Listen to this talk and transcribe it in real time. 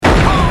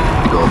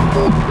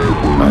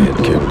I had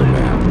killed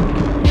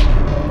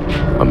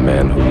a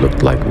man who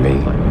looked like me,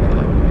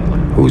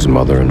 whose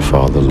mother and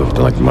father looked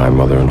like my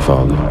mother and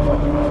father,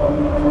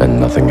 and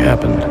nothing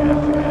happened.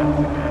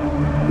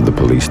 The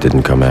police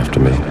didn't come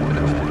after me.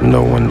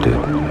 No one did.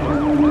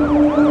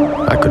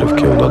 I could have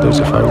killed others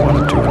if I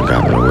wanted to and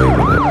gotten away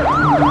with it.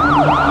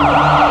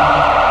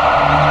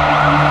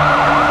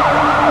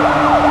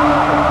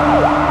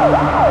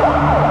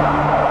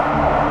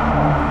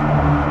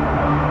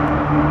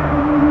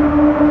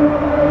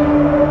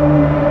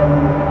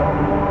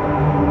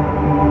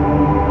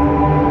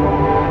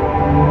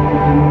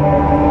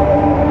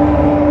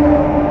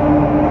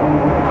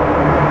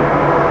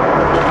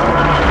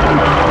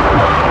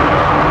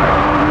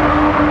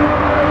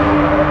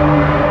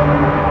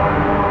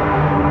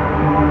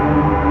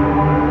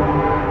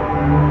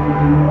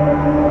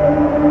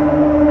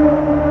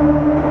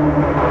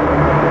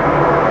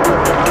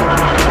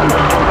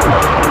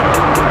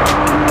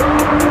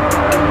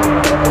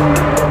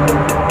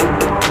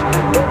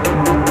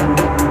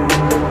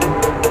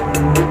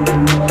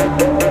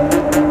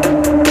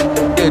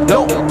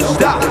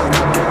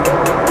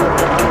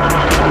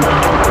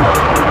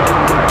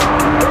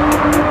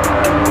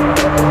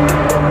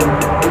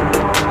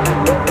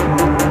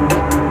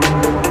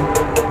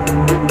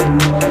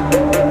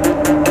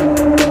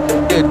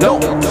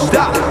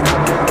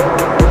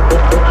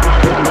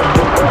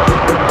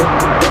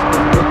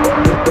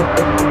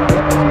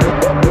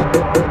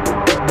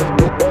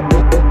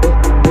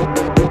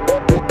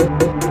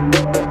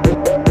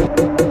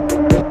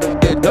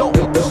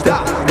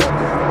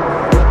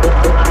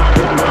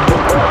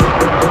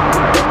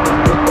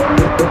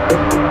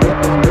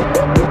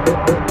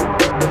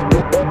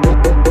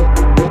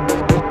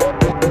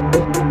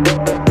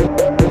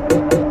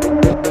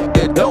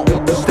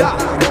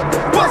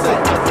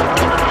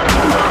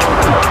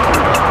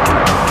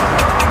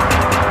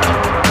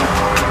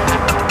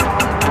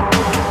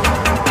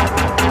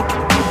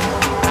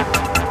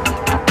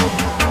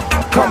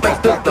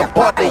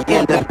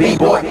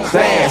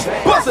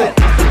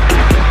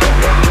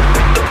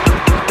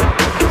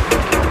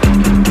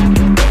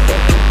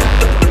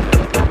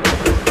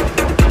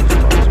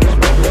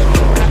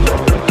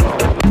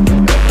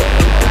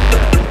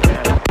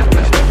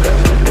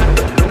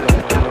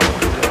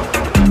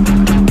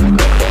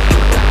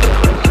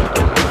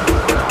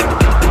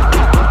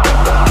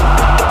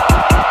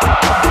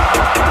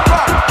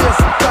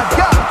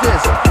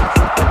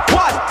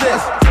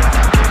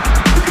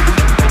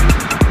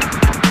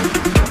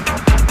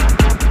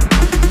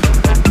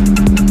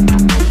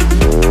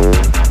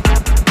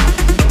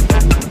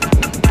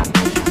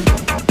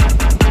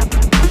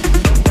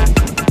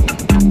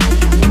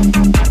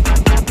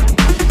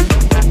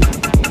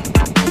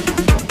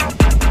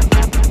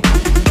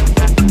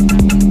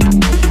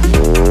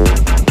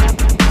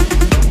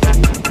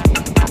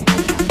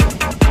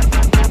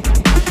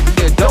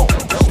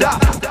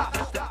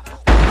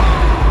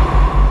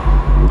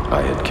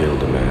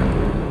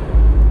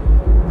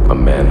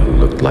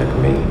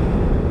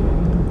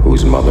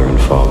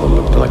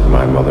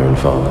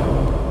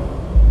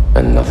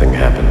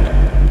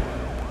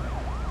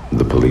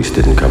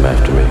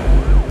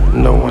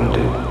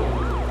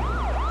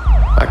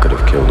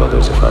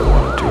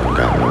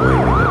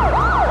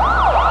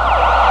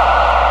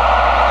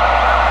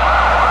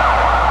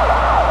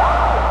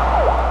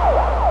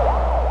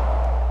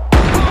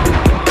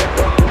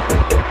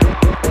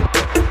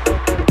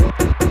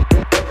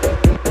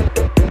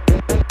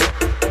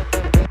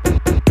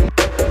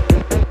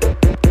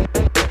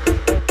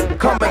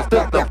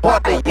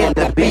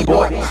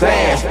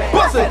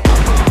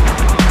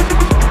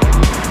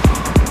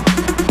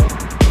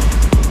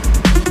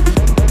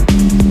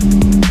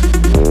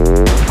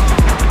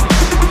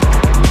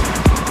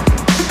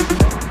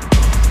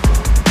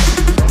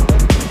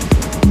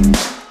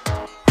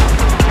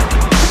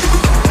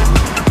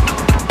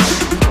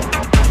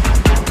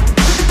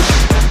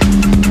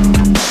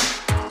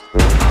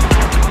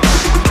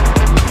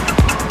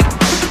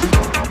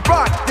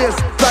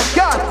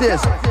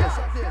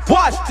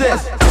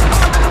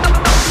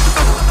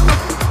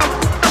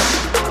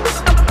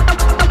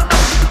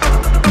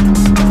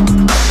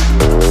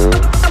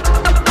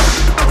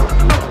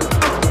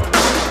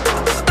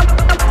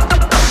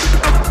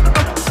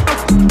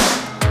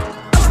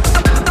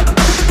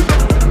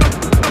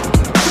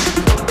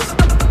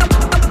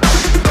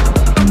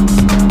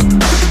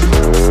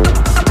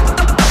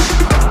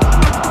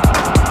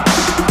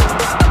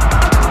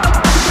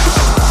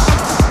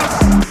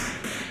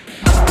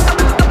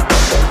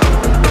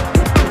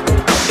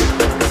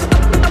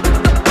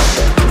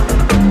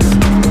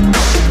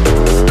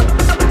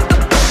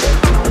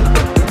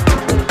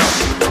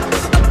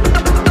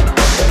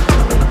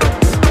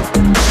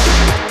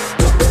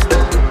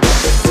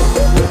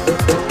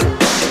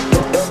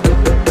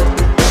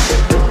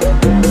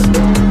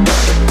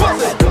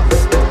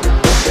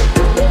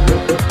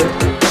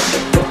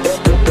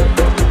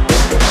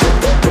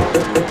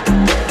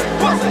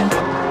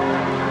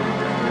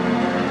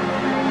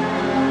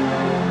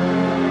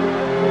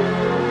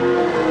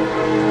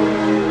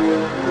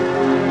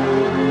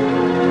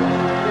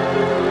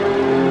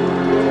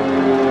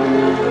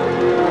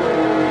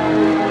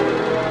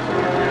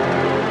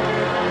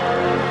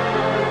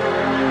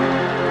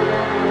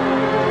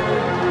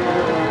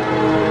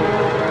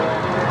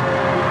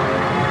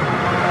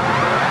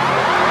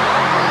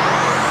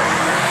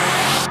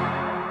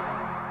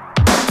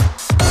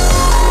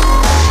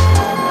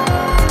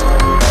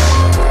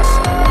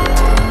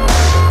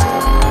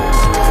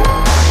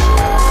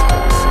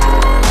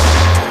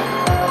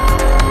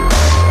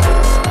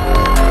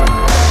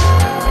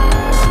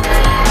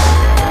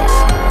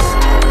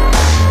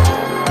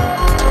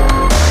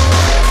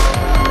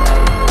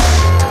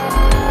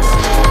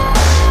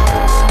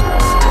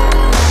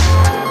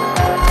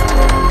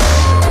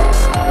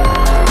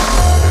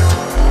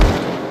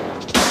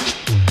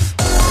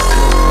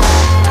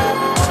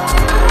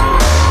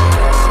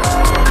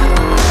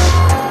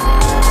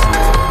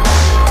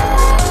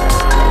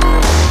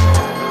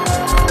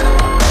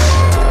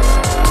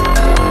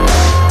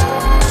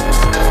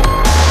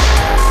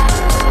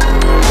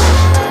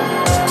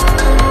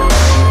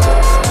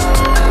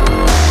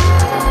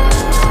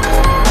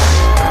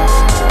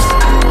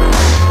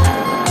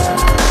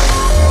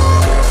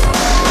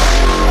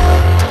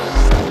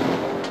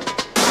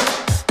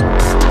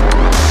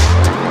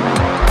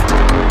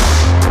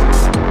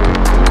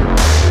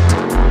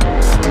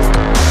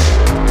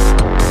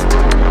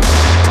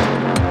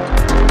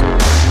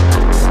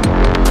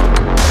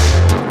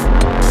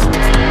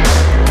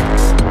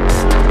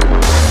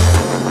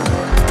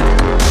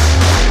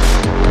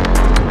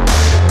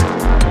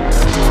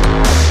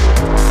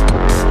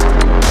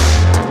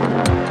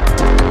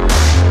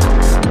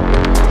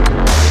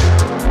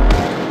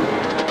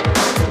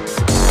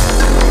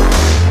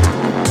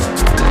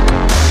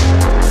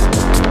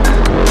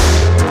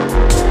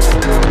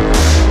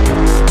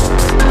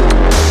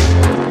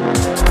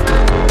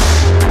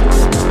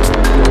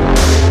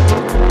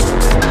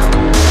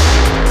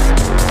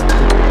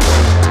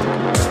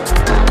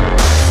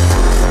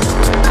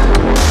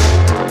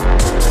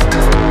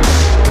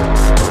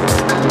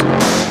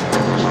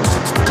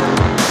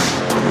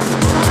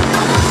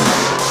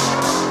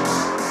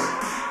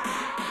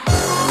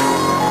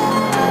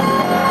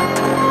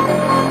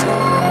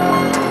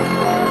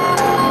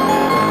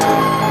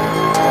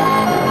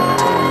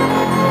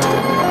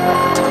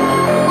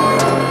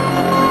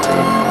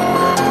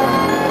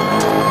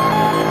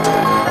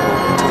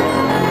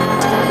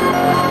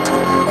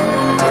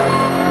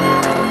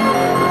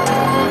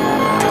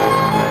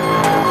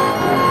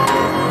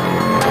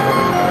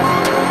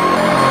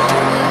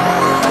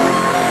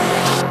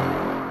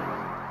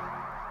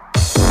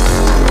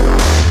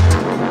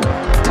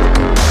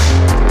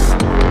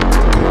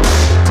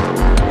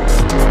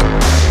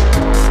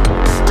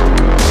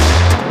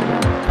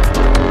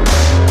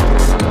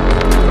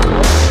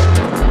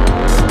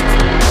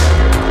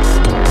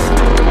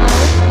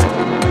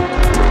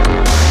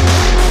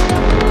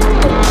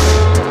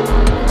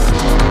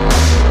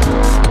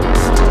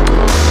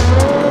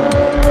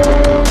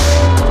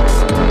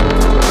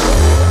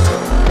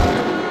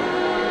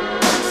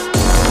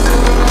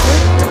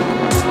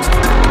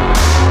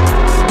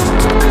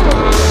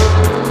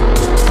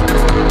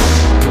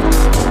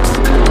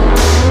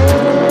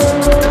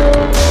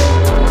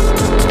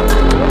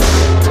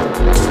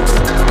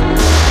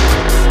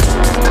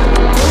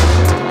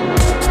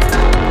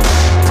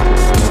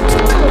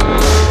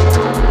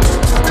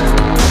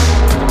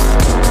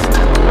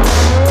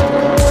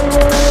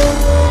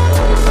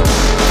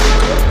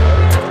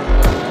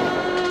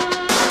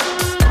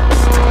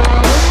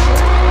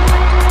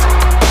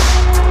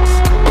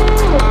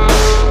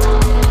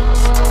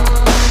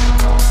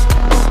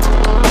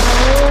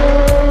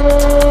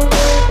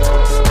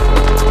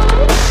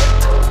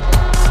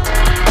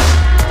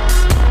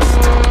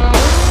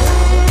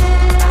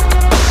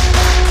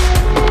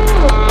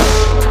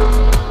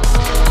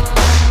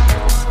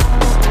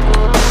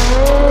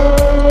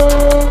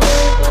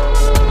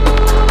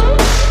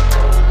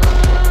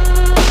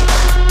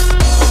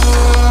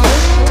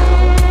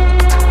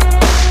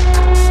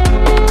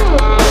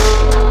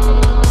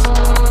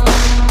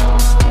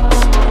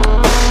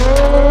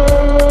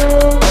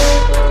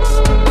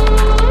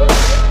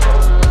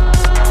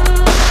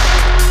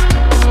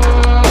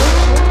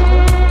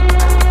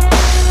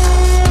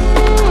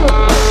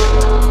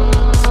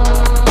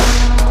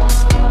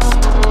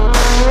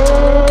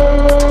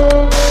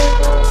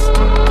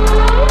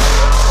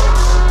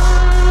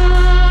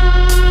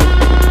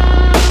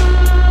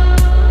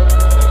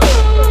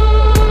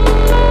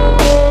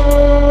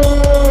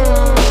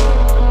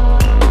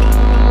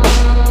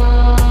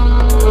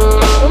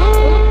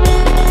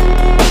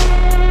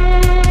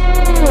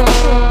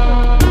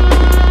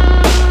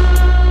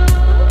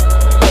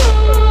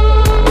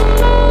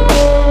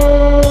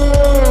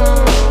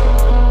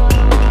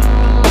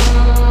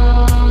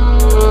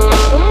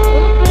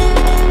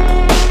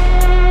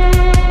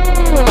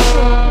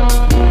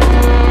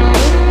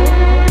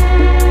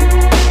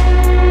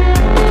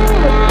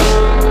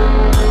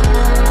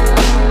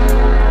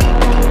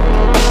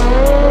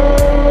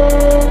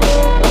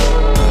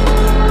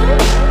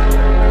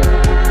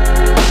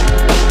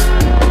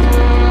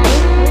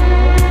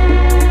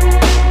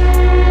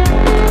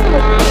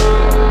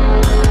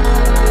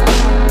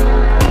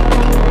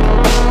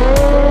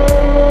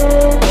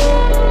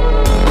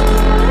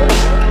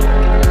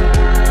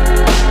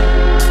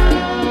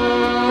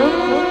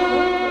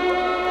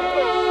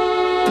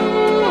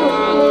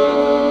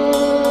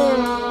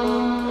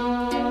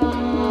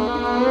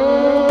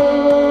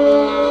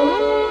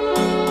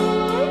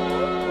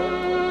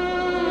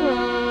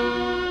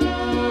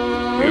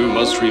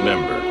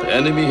 remember, the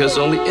enemy has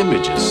only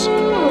images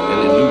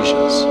and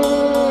illusions,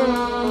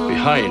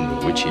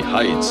 behind which he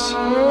hides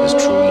his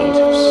true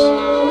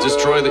motives.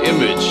 Destroy the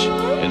image,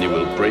 and you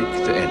will break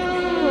the enemy.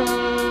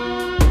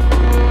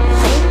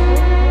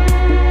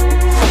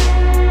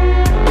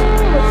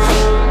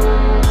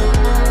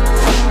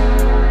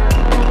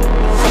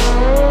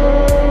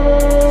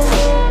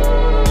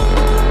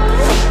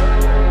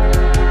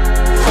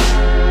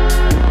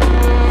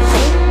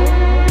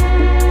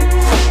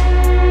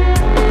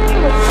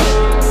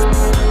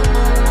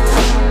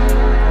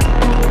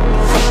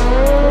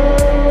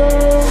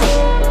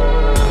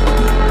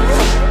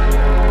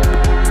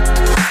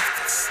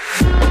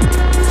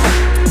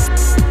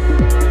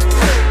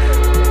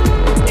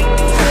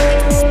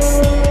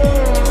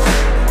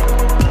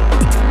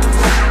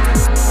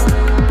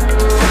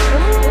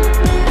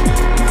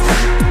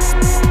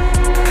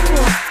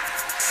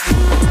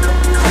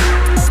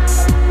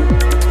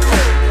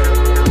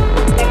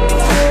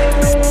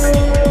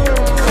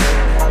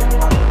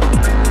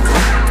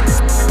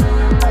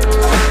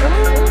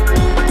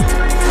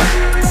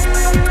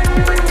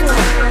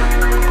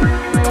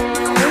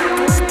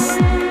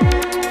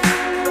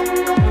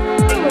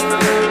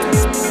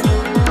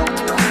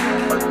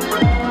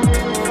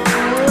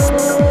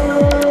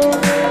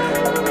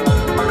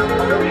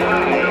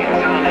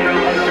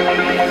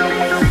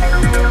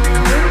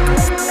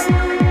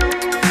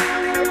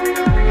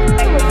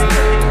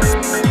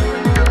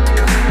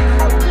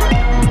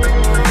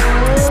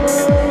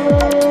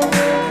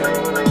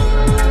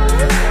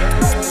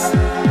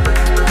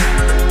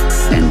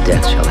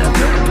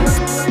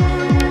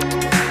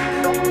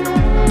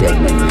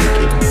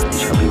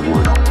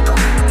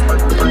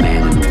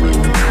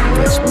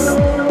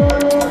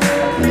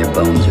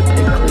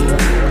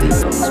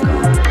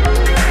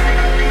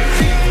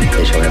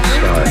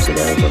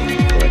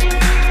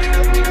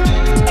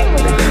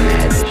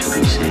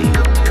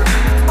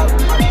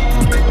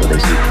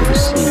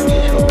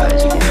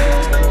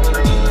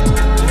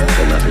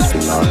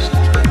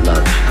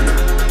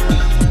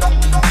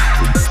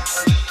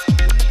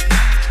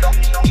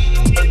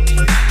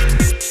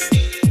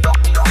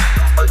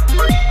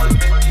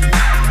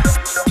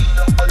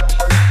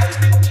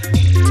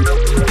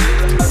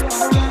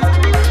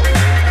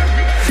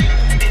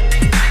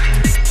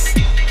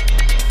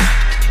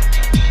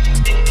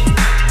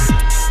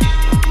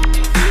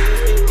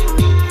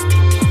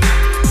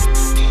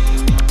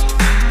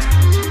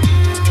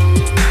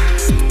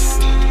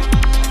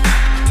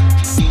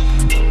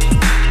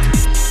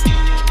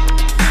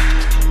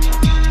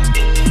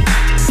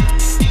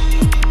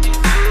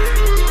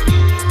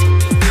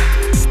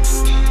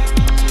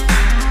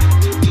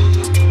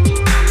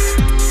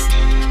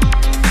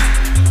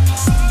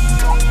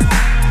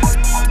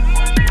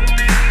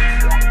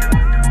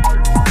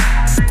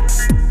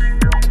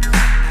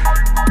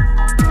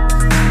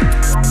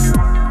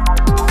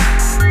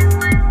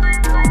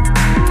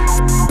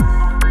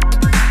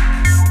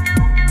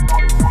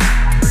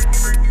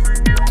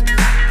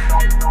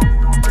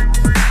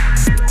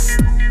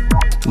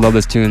 Love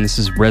this tune. This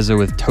is Rezo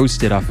with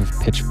Toasted off of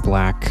Pitch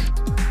Black.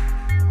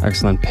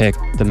 Excellent pick.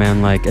 The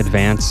man like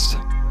Advance.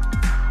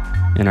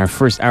 In our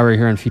first hour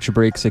here on Future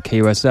Breaks at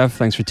KUSF.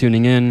 Thanks for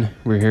tuning in.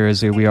 We're here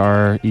as we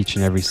are each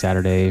and every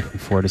Saturday from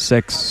 4 to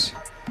 6.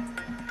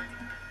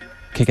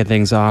 Kicking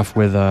things off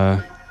with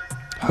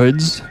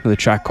Hoods with a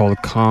track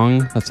called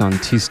Kong. That's on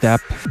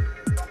Two-Step.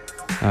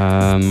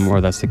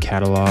 Or that's the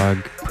catalog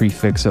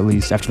prefix at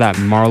least. After that,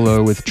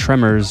 Marlowe with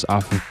Tremors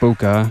off of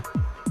Boca.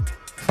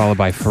 Followed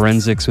by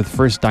Forensics with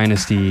First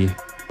Dynasty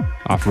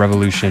off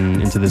Revolution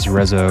into this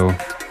Rezo.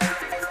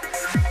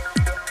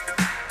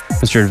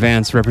 Mr.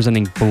 Advance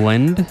representing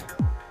Blend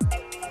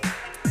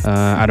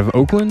out of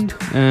Oakland.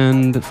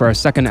 And for our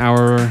second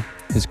hour,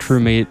 his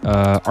crewmate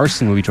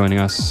Arson will be joining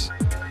us.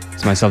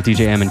 It's myself,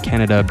 DJ M, and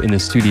Canada in the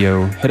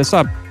studio. Hit us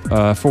up,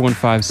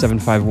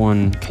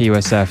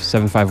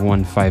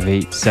 415-751-KUSF,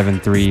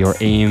 751-5873, or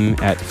aim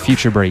at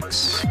Future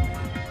Breaks.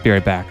 Be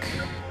right back.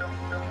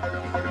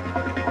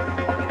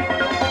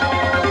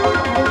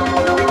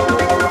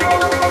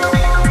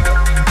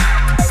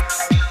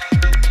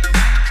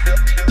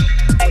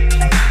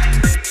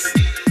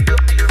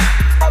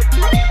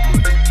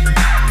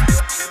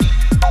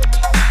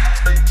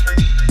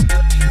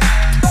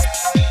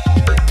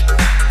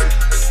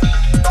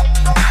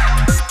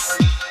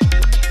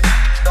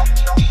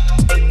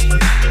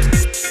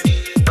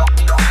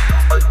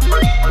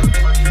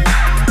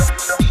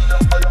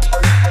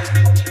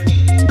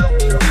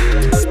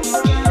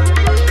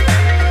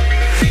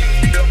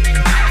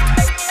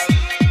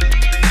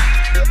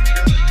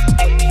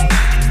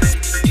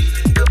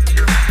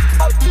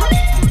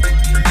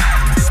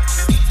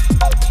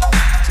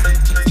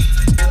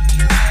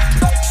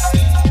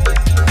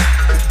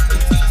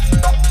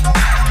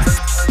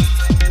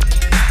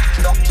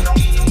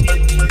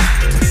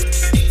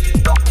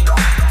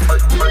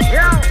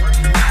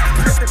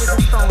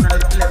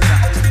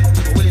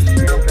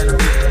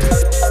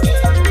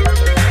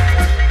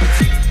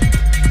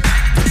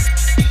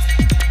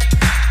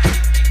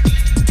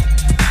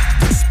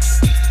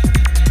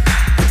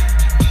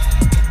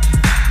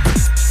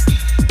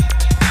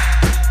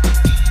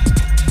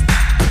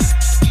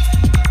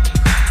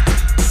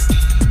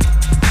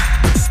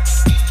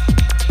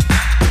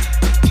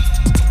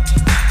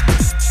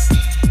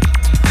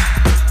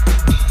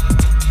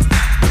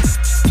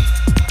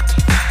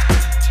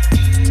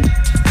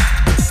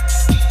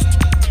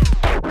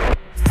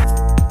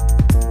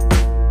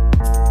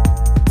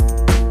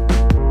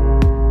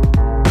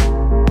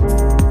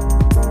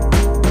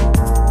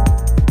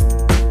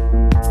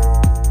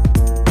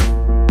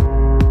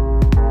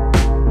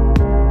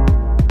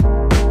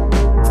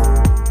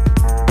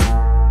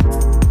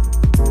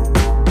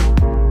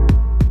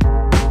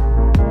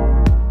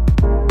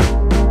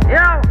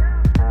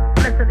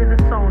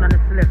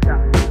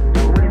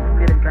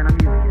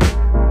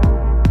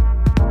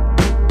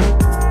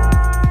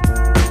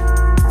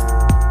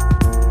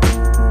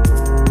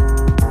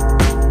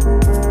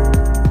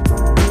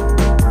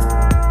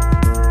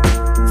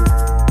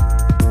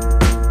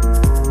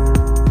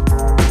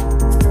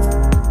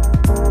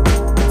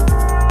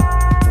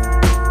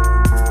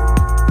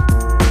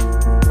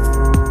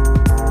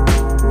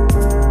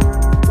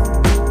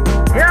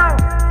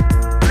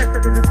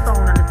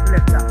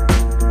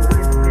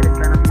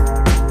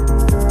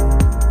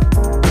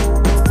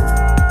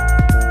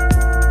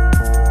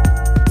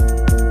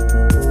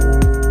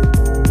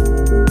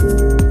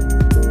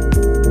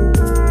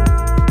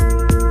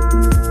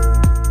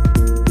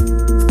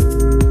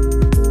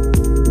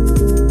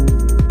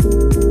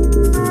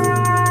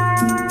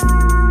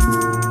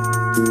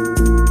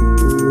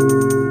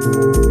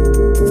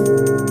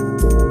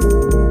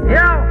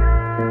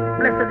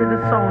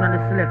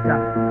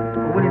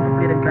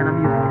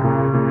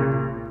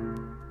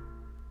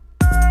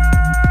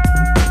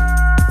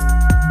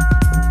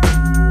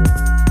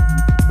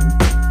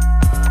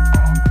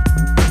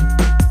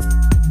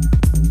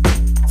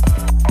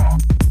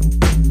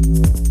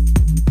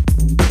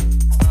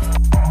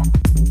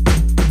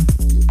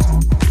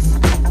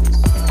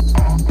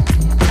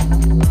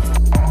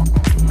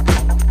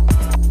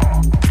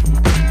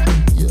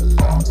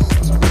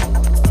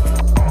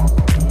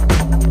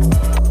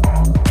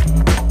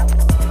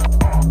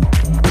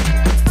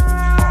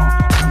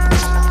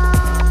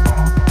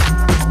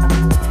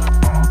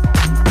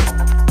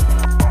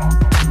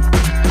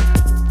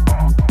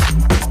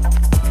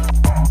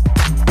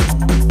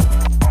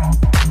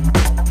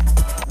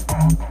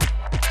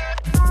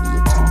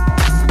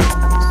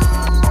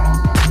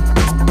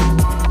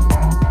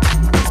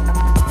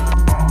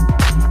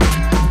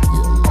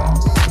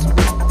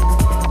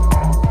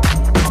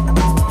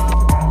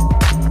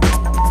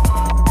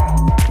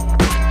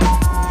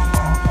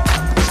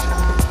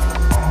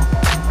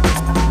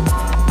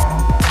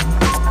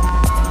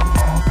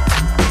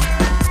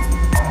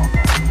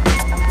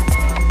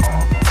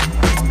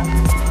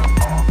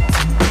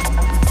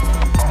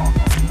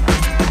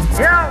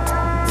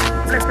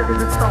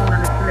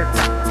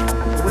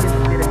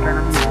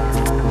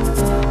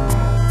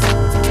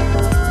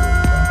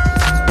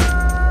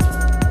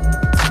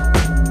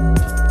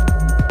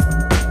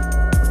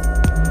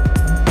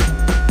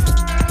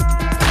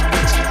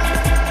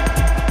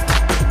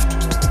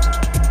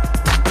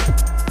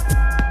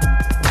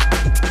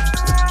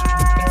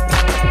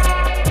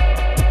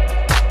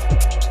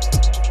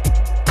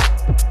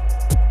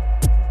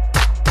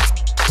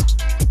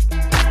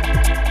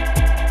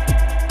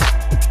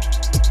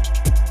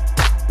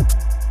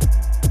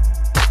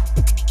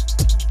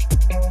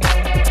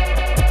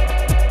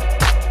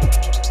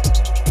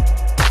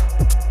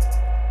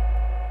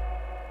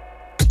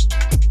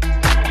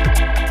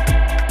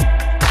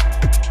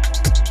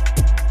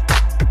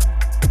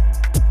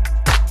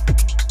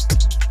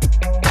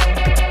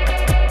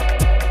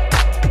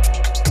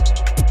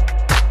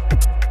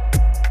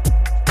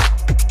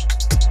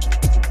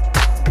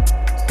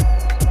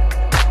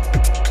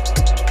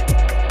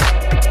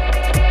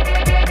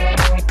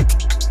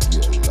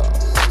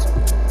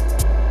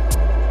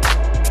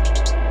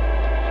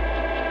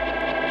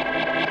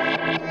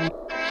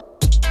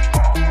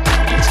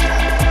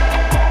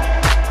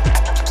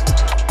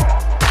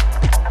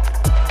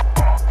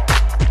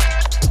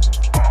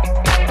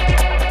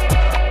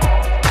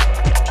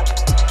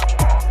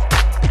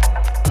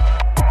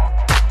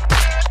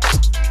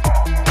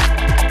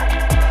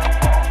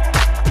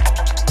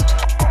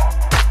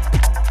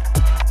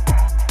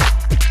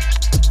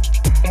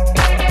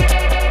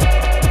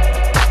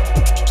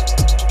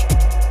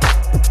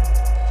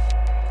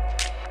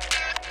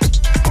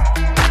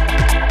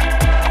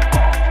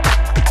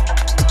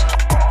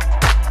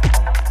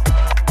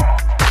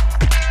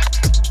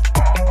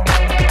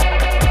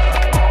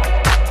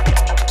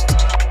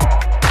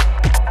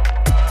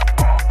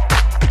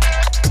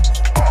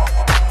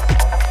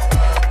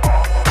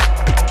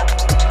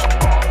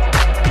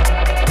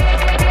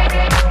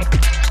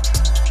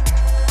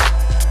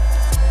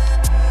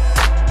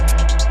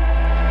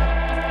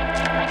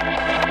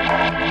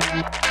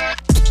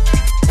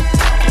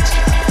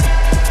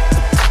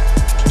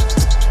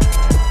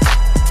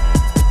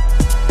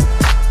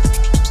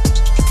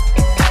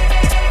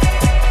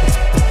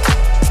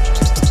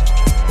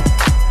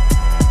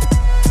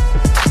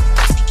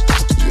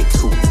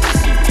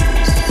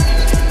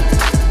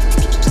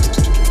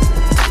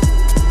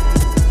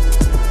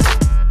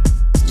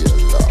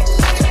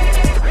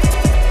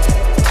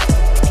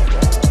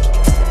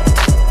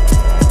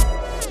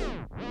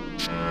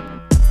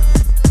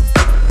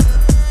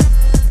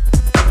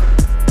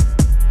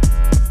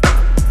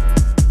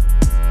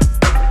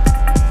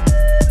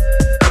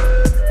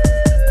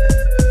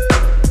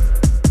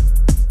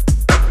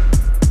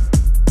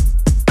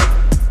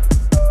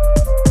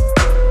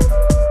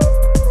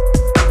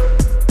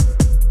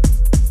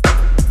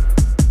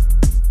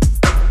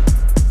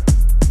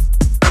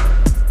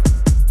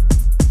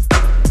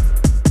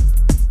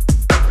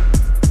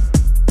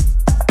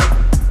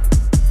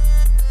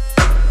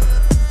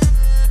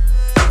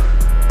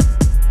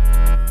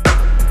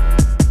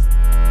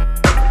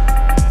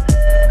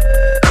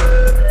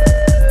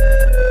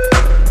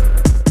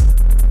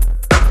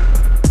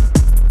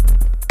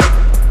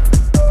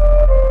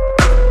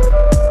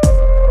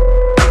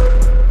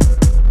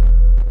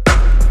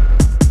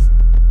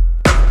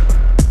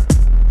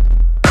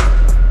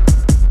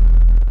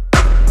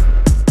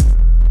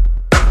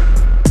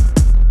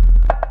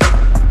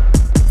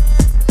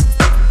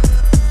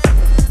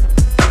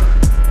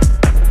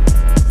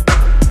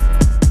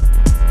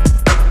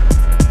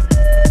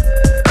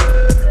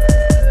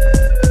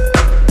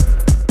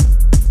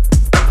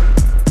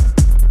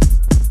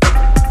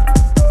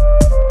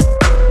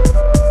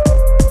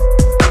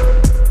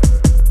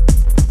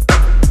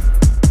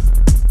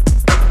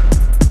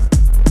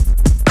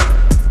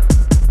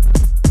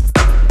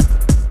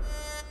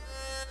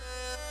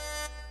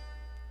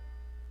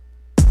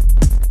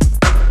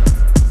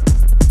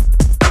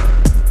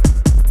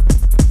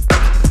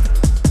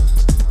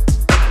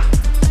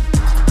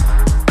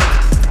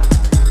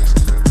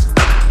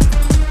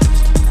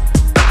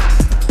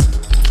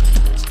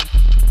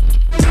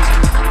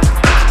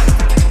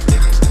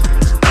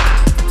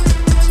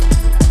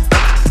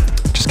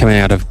 coming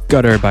out of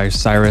Gutter by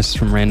Cyrus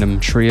from Random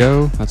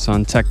Trio. That's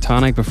on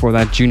Tectonic. Before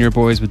that, Junior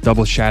Boys with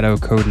Double Shadow,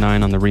 Code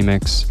 9 on the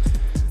remix.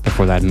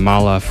 Before that,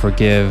 Mala,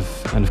 Forgive.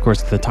 And of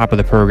course, at the top of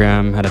the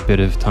program, had a bit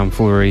of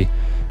tomfoolery,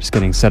 just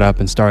getting set up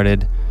and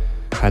started.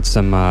 Had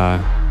some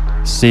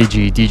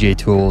Seiji DJ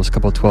Tools, a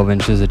couple 12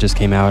 inches that just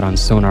came out on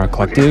Sonar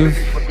Collective.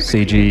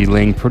 Seiji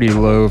laying pretty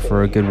low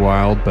for a good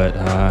while, but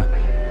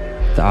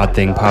the odd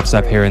thing pops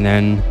up here and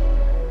then.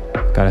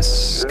 Gotta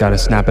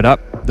snap it up.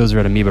 Those are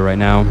at Amoeba right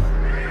now.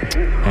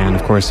 And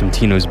of course, some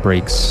Tino's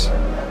Breaks.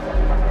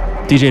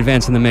 DJ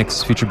Advance in the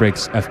mix, Future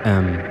Breaks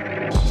FM.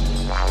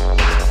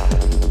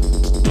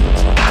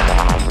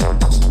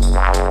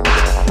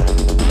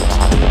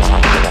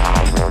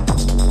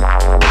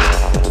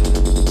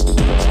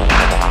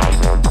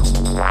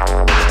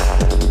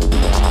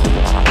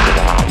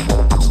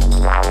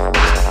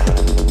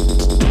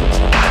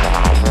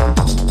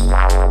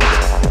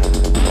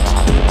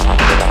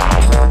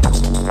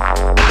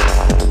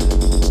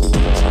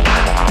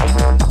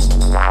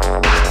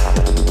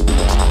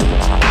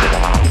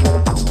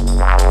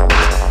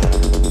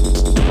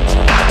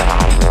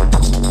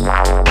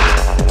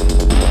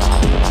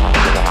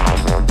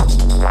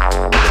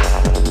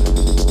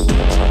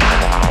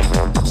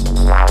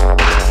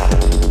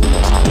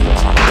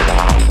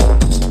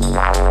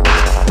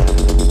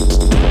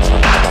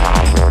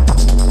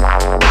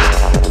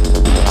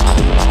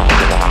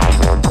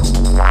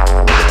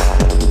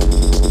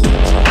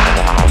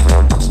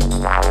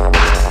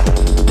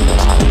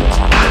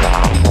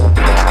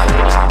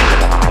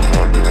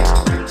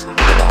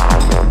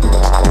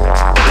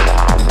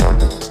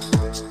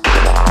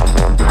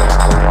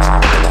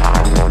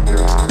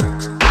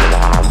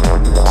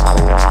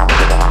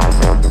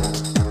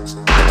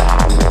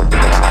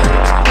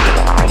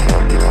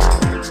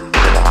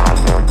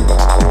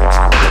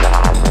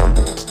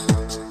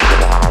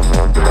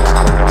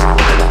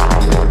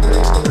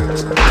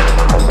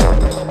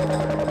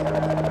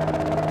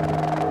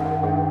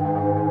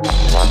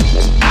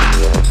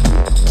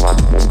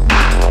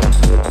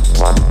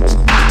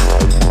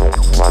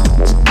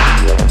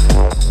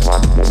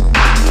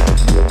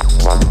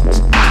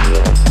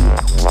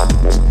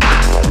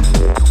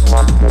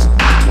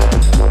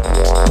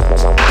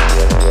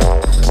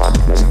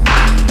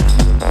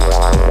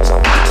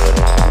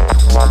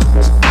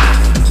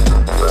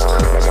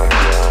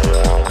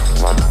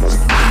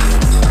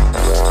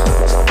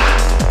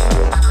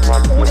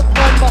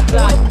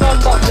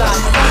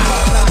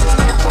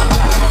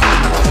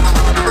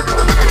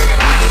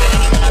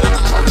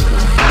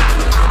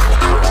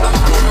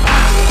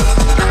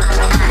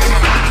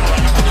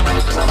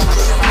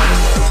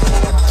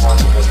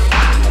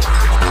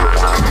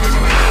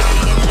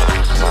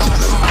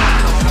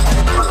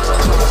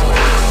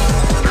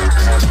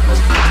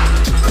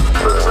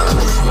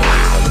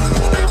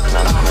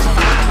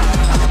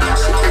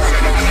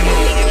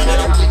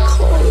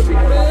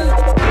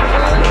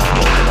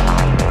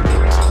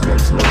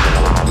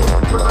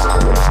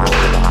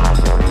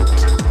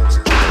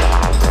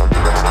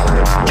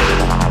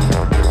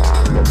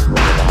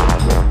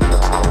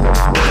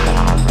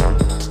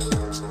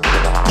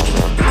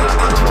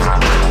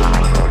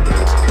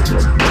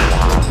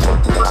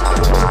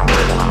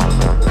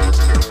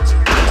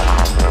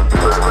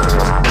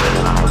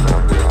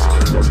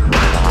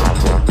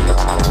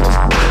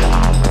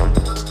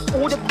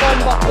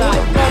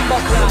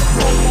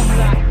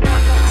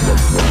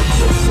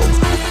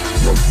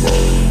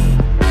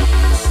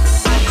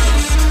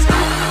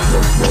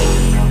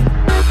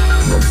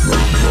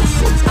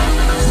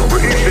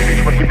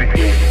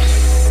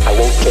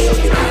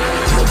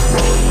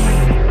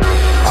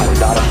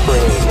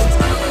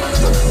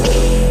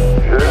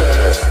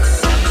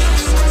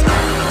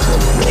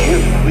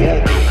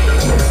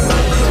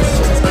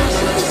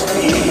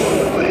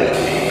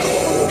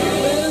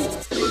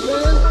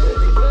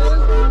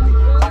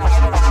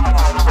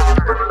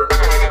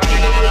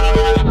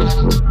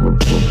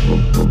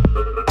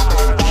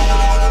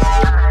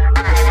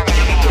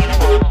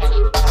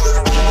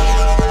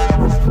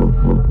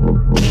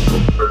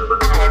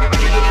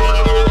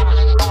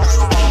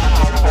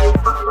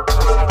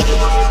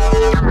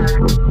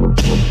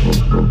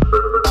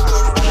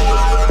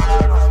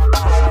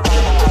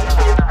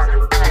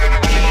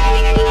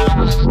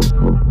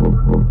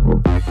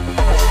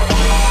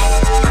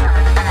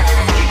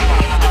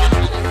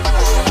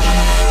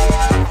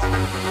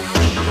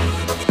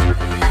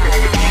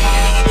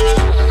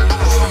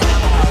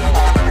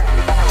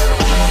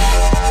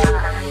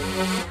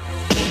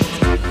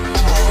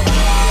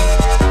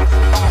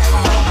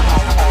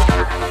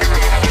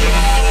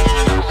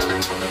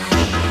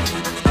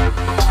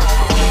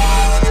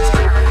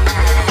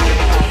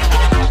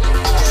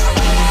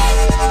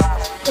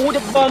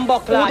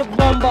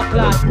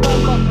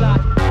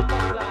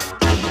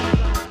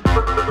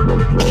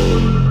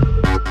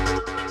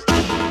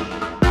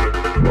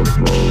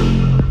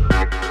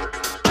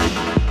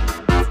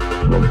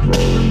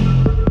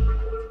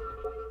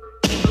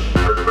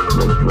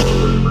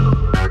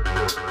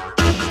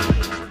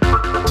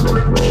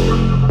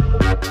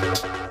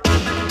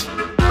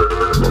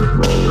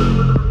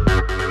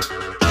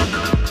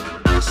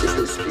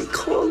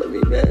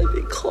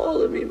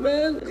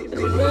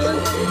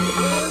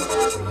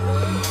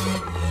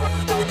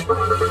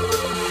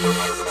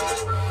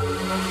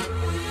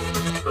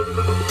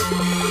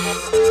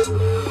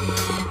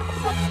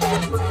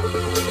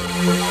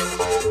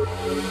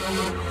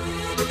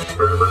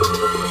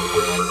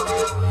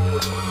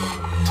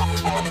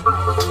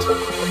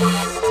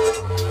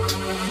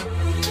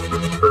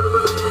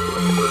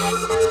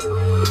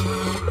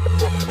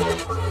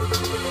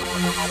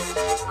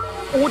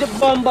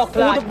 Yeah,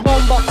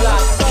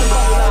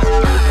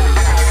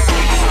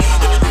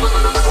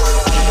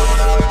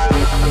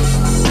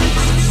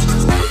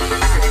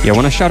 I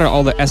want to shout out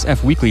all the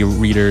SF Weekly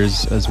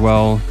readers as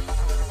well.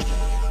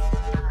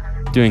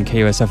 Doing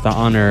KUSF the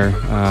honor,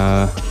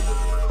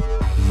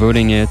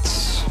 voting it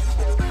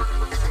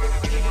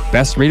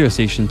Best Radio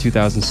Station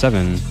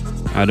 2007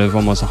 out of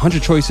almost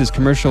 100 choices,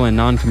 commercial and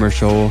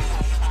non-commercial.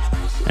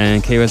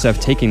 And KUSF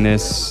taking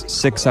this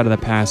 6 out of the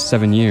past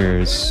 7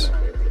 years.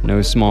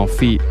 No small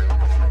feat.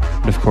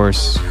 But of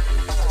course,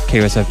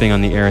 KUSF being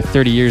on the air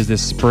 30 years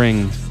this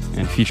spring,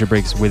 and Future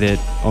Breaks with it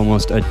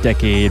almost a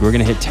decade. We're going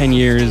to hit 10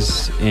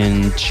 years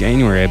in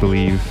January, I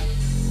believe.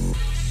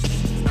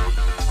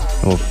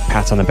 A little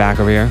pats on the back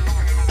over here.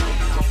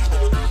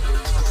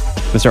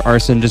 Mr.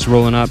 Arson just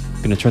rolling up.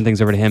 Going to turn things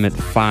over to him at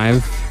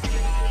 5.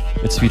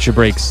 It's Future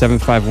Breaks.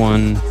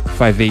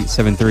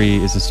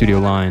 751-5873 is the studio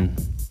line.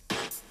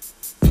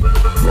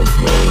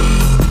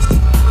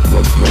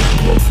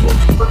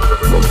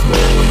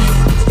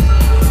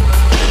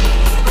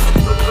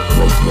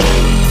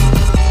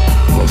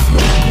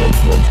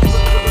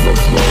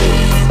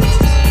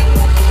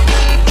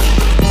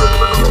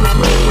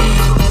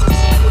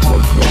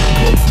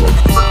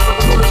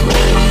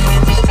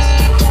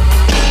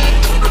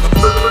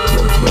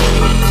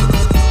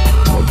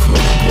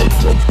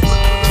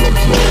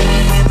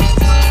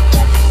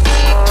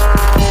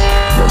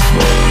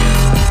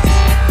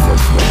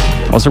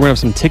 Also, we're going to have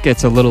some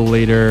tickets a little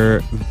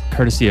later,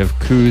 courtesy of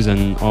Kuz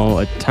and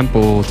all at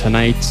Temple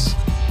tonight.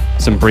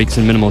 Some breaks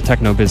in minimal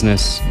techno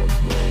business.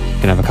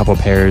 Gonna have a couple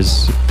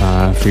pairs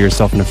for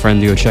yourself and a friend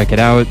to go check it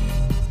out.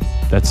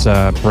 That's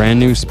a brand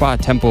new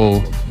spot. Temple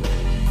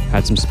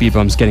had some speed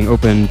bumps getting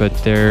open, but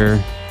they're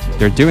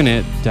doing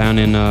it down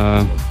in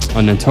on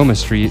Natoma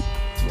Street.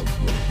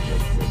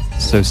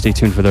 So stay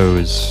tuned for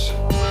those.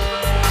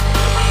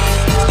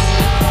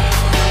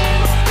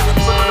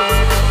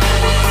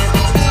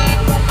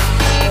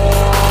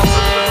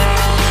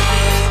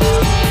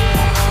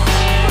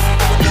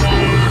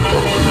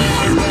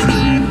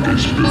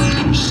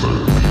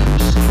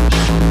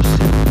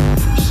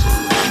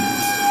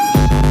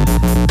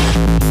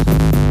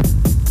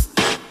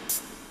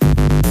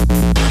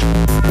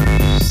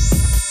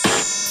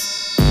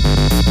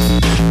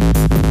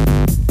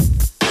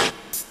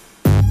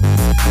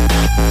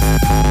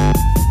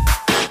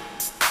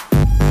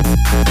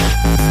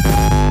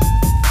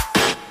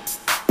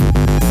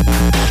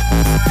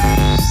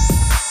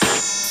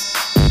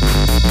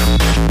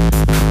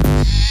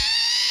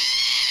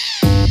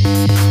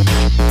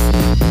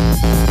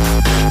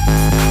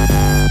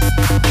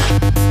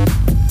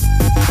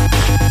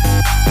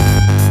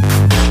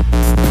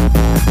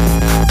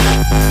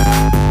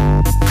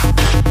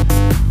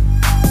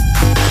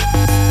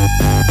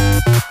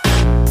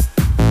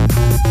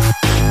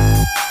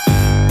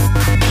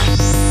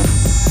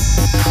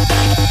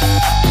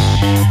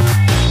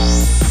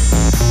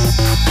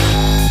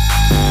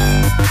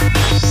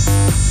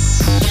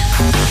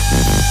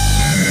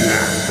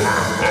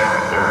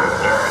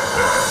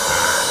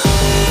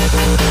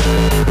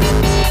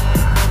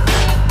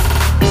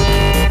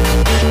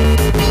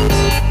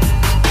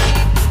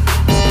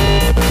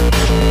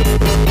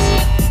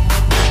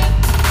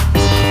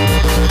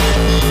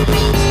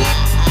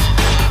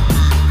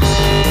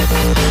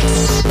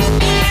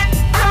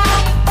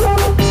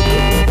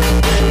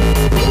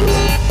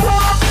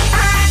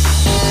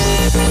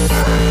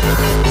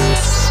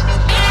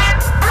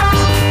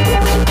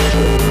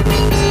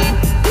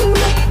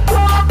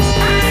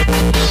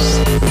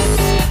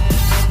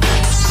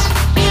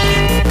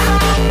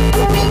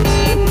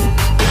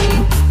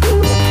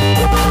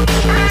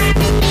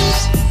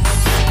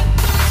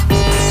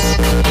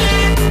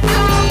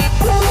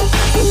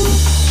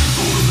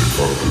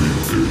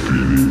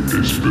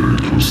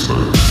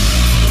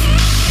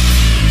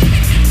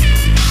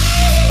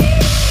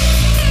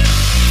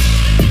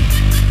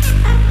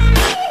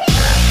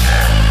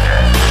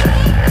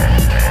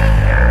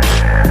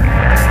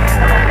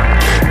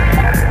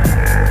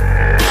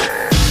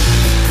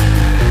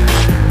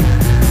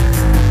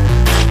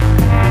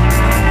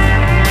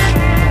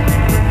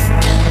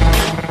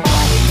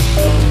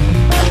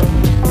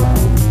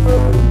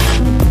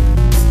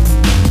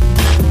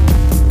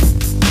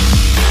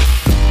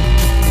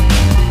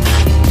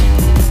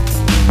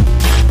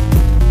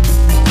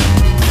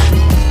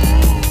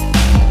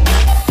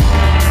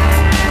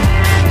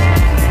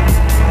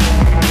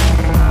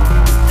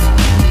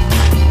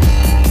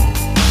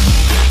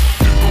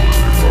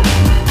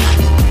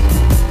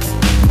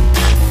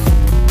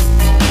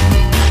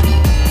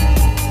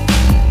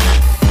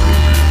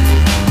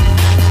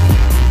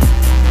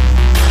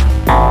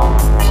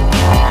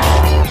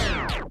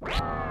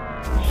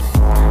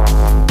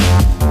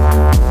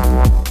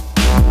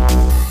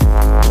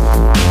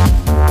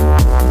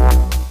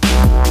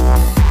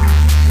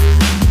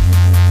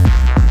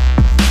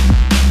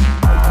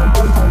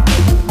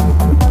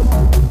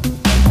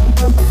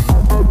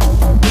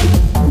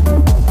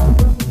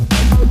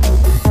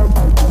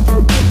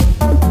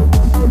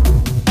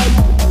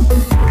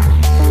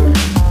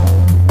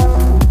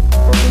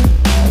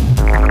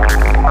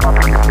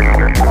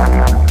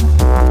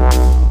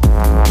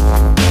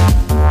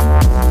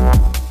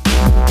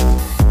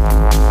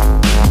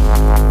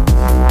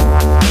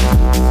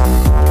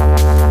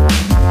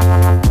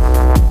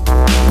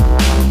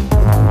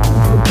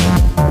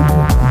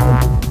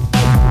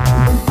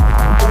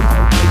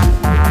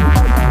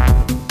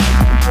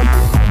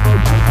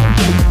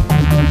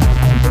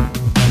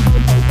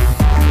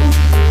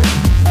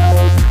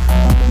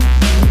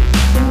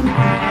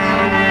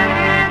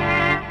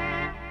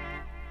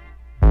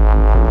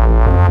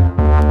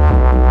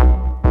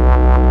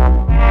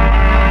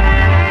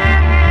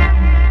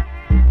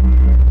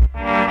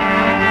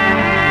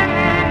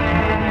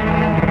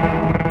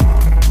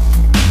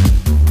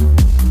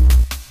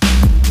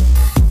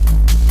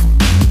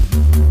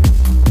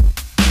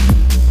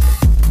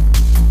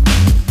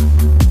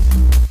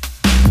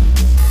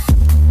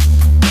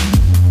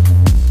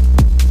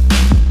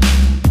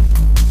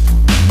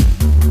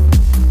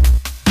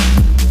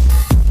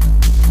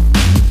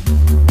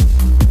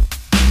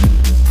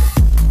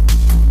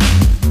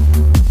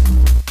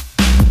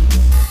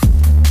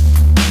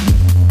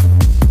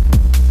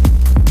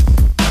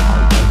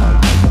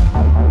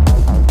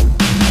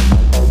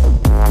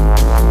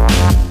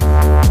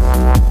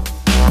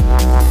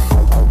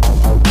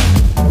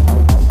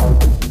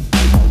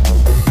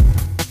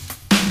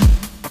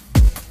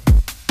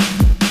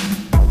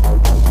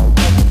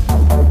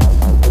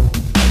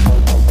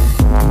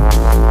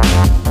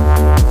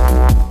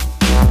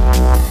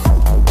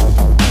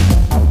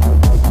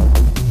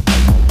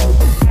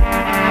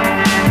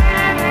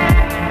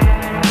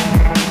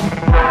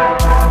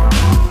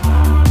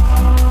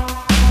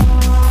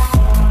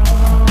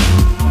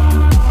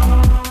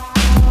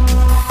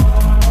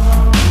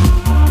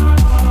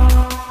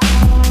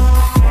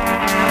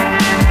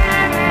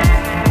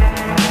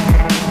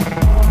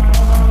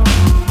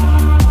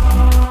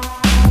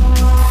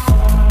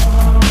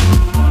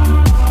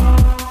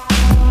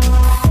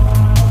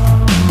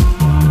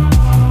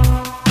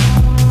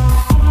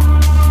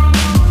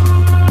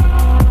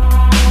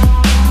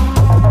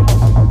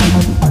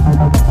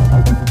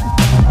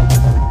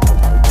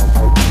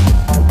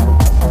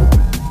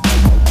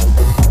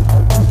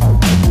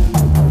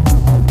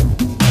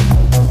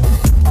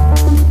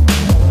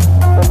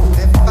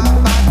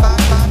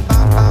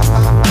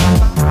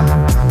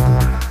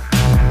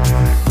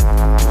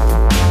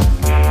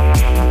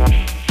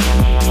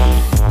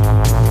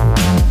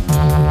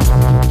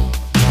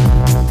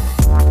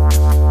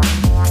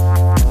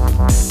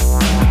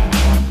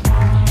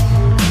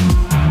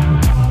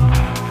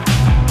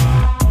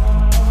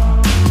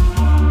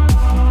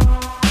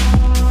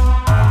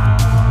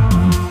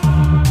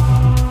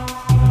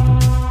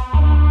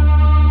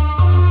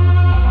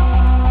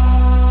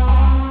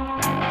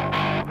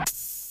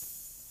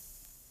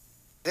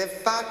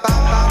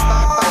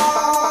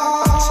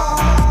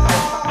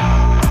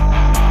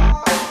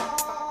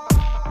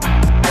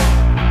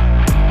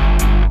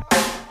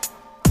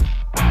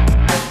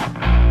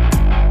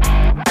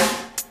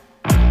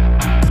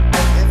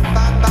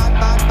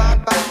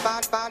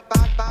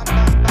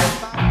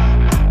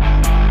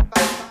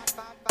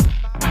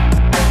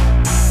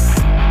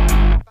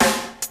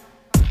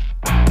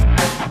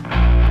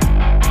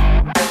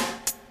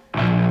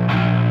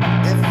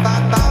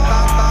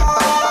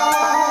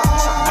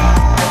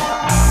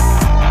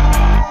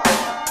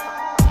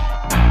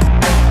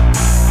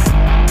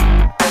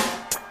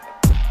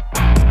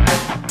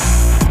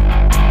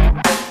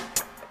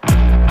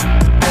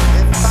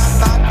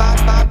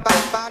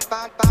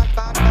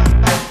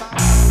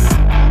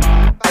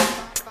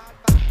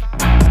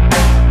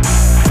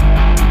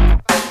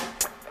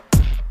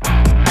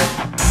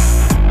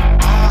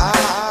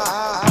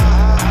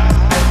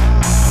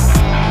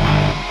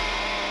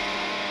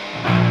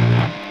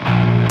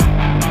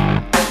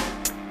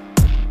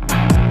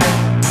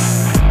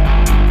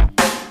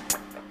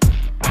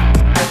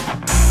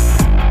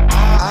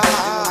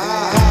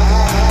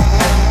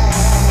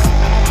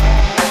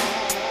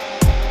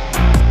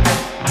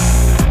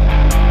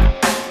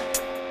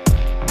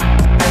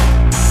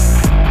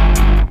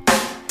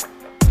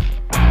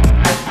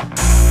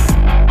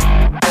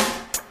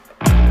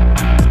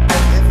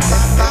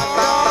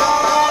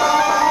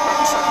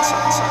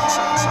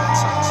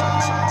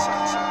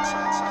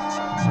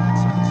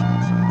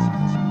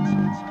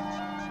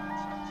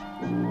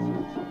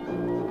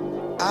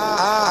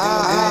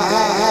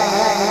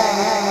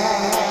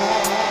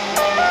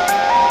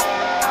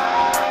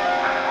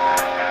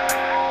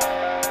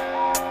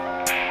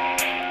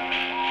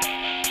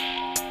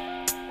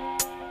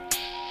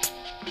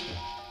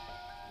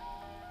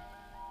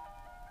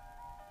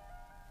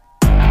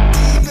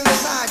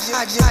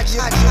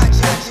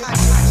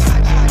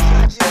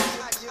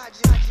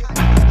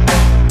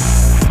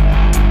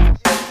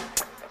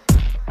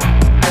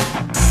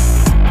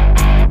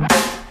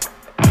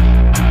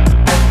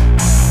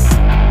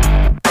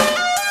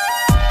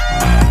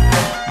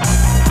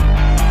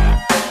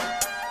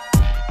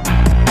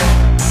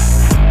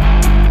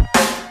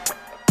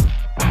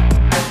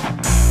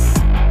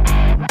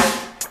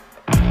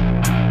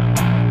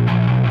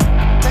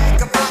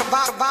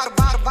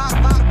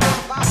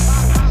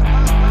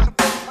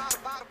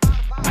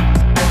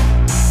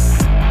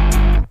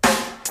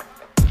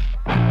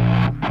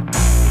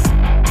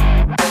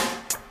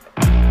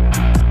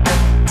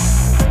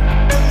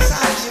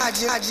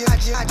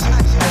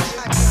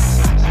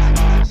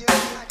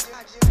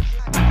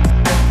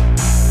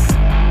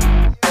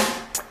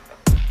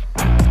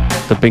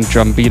 The Bink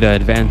Drum Beta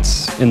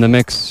Advance in the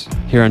mix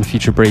here on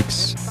Future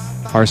Breaks.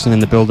 Arson in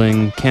the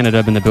building,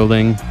 Canada in the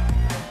building,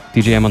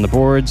 DJM on the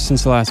boards.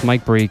 Since the last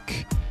mic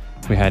break,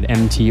 we had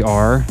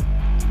MTR,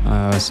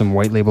 some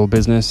white label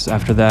business.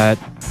 After that,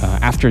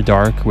 After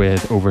Dark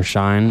with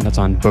Overshine, that's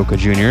on Boca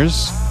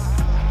Juniors.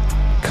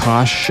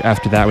 Kosh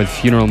after that with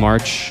Funeral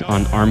March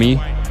on Army.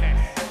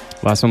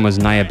 Last one was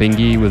Naya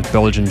Bingi with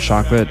Belgian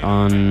Chocolate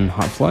on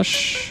Hot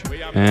Flush.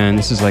 And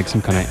this is like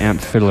some kind of Amp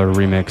Fiddler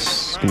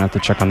remix. Gonna have to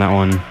check on that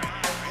one.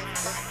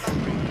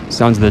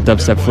 Sounds of the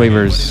dubstep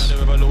flavors.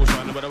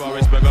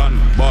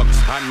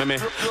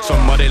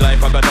 Somebody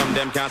life I got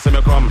them can't see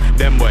me come.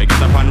 Them boy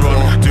get up and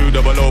run.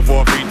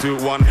 2004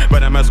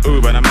 Venomous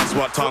venomous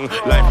what tongue.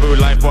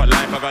 Life what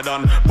life I got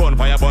done.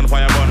 Bonfire bun.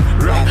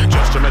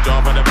 Just to me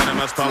jaw for the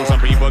venomous tongue. Some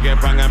people get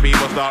prang and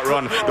people start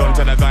run. Don't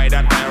tell the guy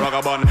that I rock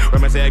a bun.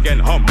 When me say again,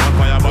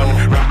 bonfire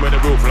bun. Rap with the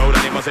roof loud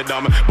and he must say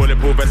dumb.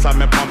 Bulletproof vest and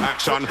me pump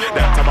action.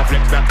 That type of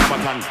flex, that type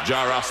of ton.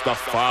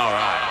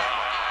 Jarastafari.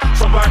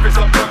 Some pipes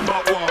up front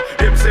but war.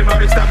 Them say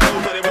my step out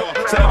of the war.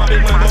 Say my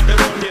big man but they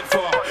won't get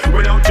far.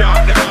 Without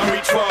job they can't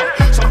reach far.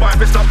 Some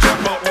pipes up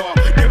front but war.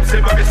 Them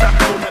say my step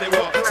out of the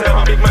war. Say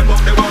my big man but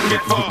they won't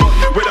get far.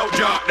 Without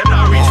job they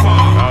can't reach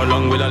far. How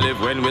long will I live?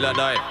 When will I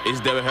die?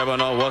 Is there a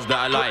heaven or was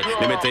that a lie?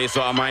 Let me tell you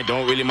so I might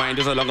don't really mind.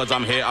 Just as long as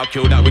I'm here I'll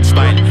kill that with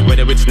style.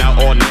 Whether it's now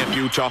or near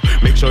future.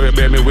 Make sure you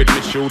bear me with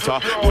me shooter.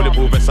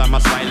 Bulletproof vest and my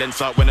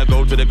silencer. When I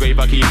go to the grave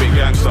I keep it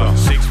gangster.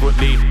 6 foot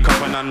lead,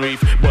 coffin and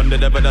reef. Bundle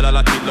the better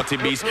like Lottie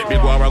beast.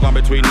 Big war I gone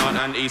between north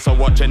and east. So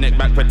watch your neck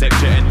back,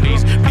 protect your head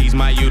please. Please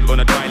my youth,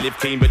 gonna try live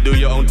clean. But do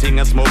your own thing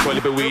and smoke a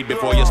little bit weed.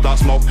 Before you start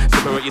smoke,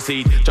 separate your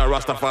seed.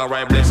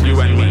 Jarastafari bless you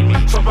and me.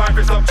 Some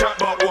pipes stop chat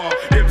about war.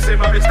 Them say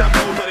my step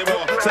out of the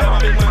war. Say my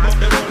big man but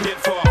they won't get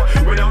far.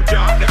 Without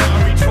job they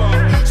can't reach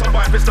far. Some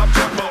pipes stop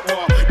chat about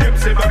war. Them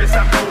say my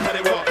step out of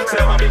the war.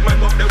 Say my big man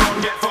but they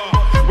won't get far.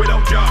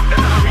 Without job they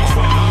can't reach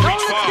far.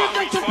 Let's give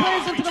them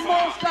praise into the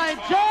Most High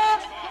Jah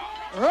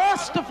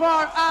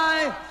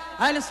Rastafari.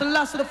 I listen the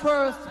last of the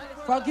first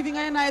for giving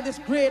I and I this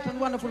great and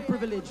wonderful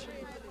privilege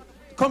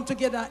to come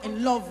together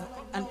in love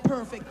and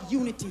perfect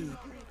unity.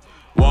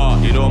 War,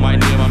 you know my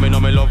name, I know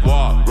me love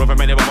war. Rubber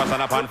many bombers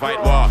stand up and fight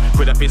war.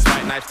 With a fist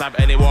fight, knife stab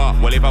any war.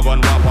 Well if I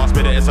gun war, pass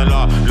me it's a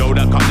law. Load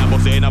and cut and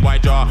bust in a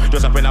white jaw.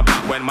 Just up in a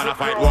black when man I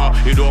fight war.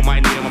 You know my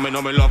name, I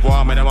know me love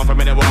war. Me the one for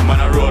me the one man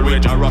I roll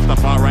with Jah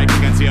Rastafari,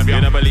 king and savior.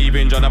 You don't believe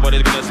in Jah,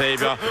 nobody's gonna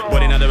save ya.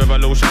 But in the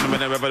revolution,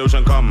 when the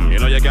revolution come, you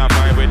know you can't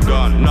fight with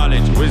gun.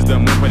 Knowledge,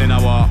 wisdom, weapon in a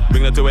war.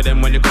 Bring the two of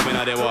them when you come in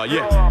a the war,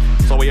 yeah.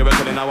 So we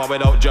reckon in a war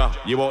without Jah,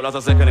 you won't last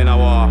a second in a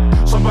war.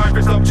 Some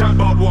pipes stop chat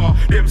about war.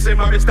 Them say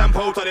my stamp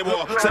out of the war.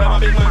 Say I'm a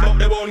big man but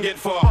they won't get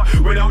far.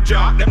 Without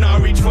Jah, them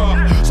not reach far.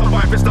 Some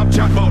pipes stop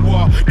chat about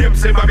war. Them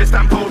say my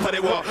stamp out of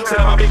the war. Say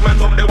I'm a big man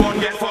but they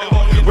won't get far.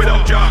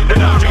 Without Jah, they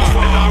not reach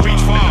far. They not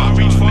reach far.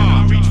 Reach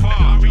far. Reach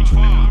far. Reach far. Reach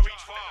far.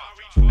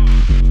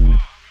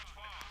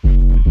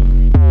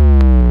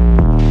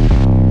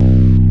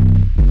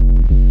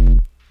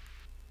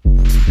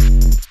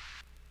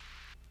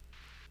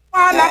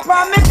 One up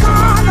on the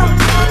corner,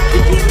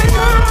 you keep me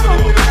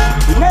calm,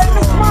 you make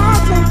me smart.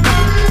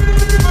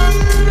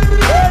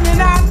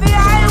 Running on the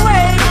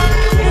highway,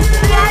 it's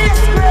the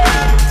highest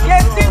grade,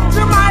 get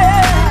into my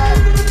head.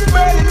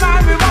 Burning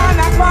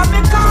marijuana from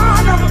the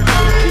corner,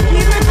 you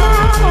keep me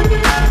calm,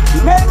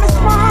 you make me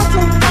smart.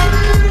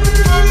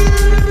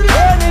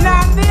 Running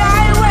on the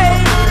highway,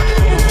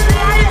 it's the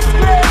highest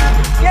grade,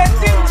 get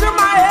into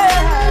my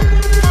head.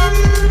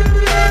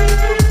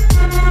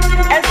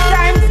 At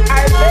times I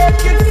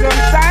make it,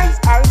 sometimes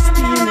I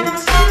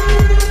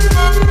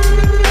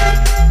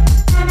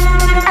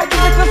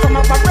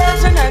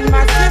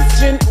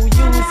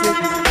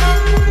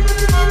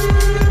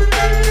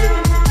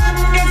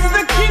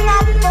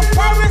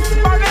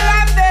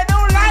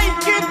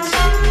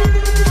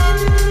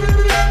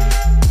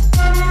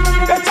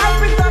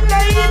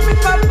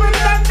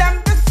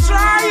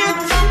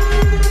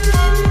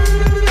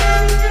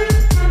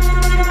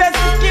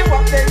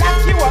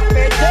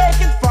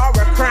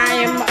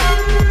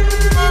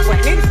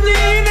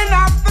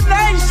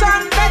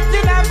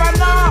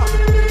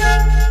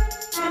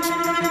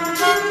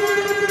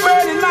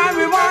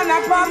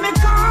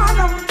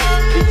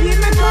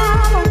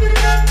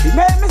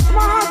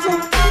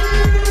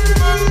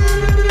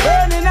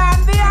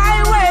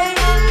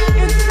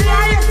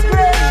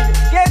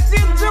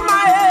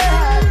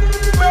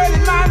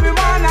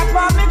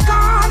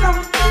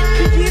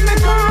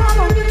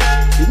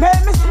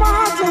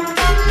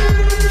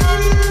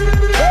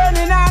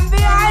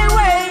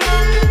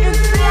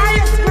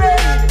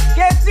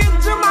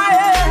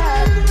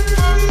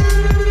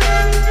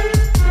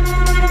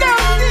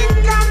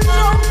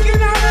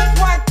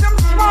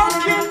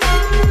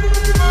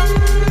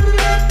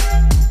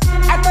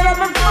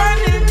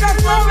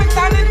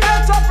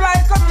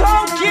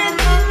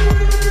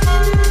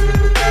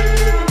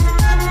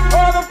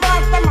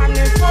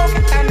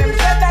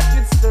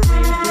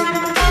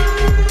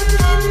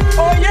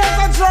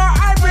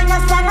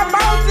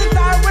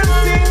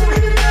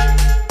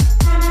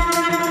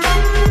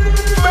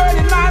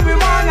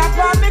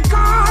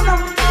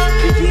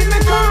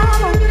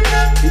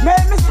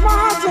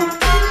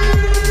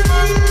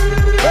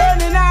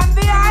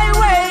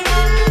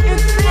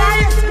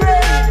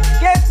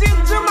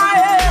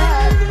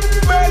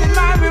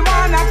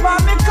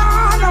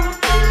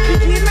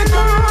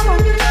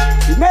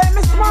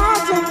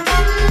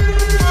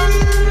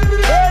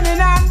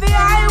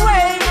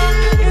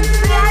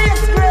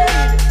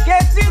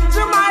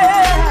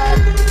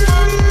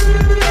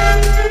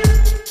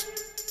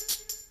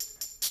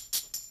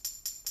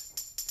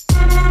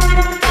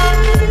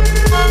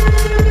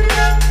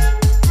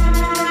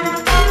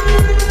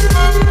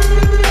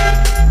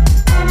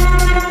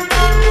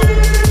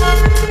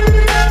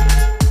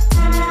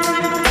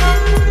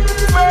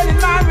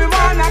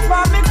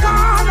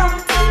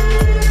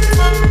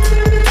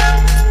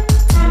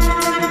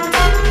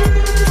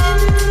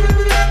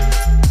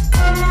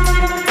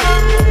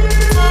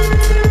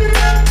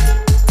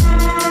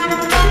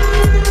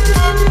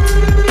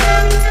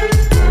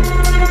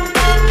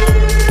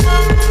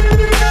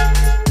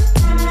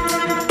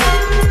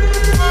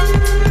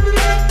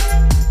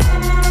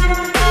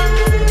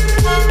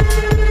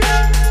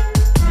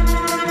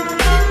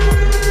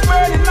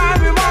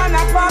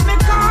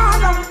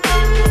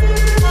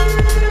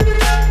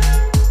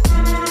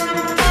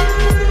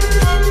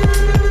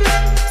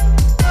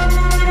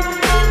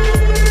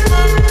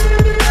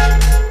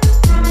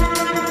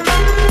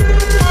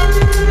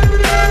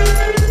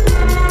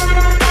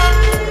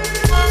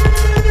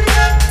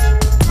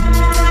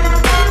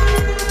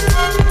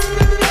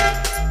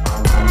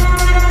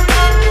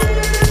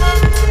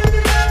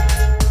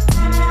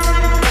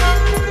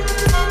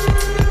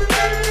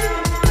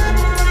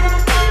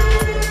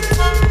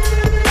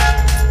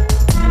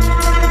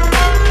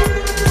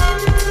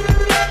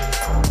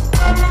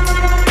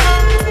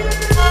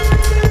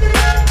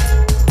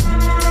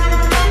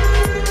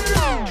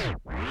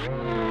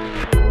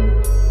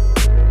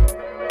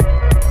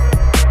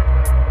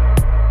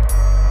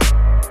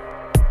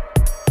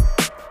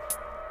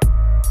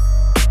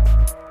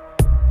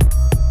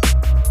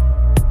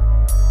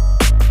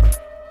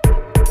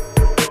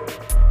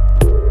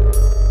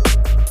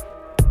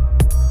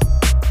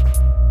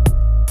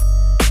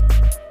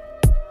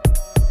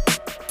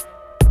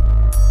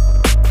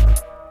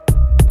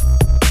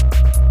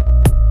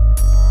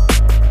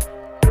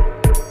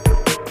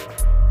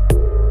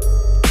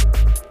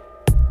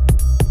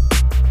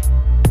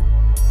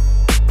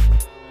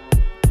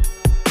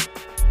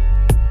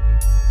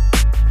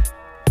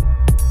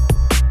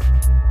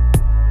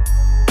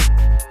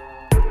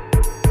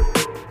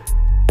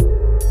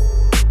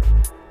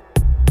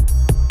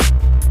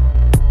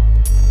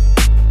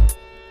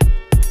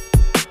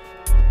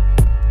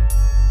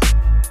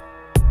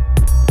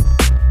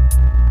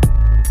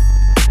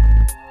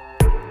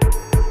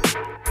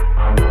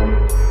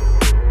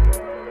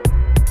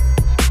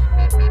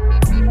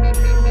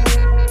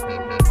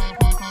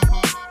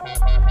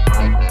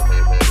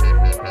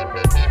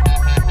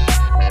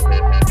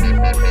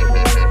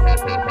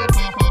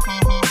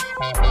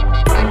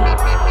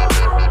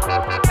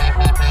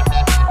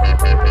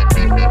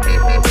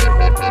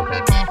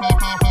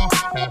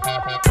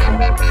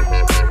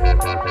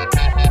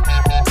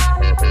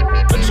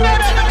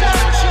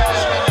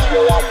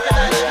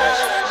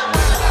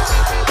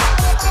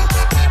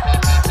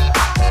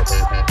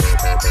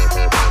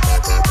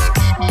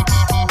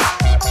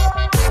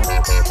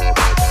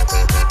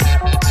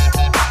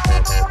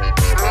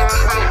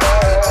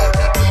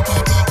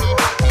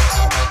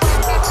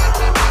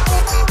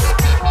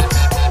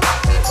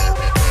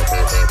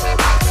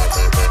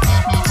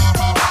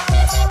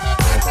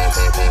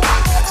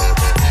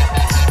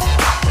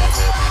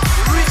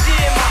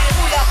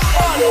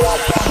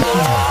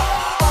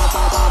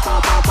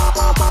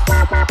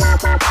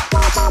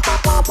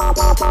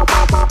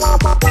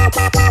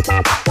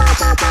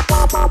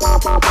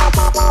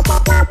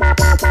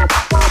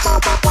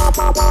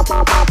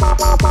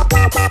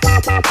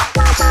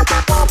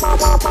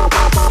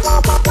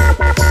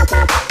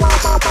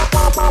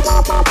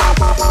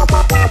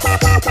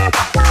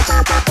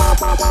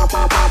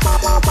Yeah.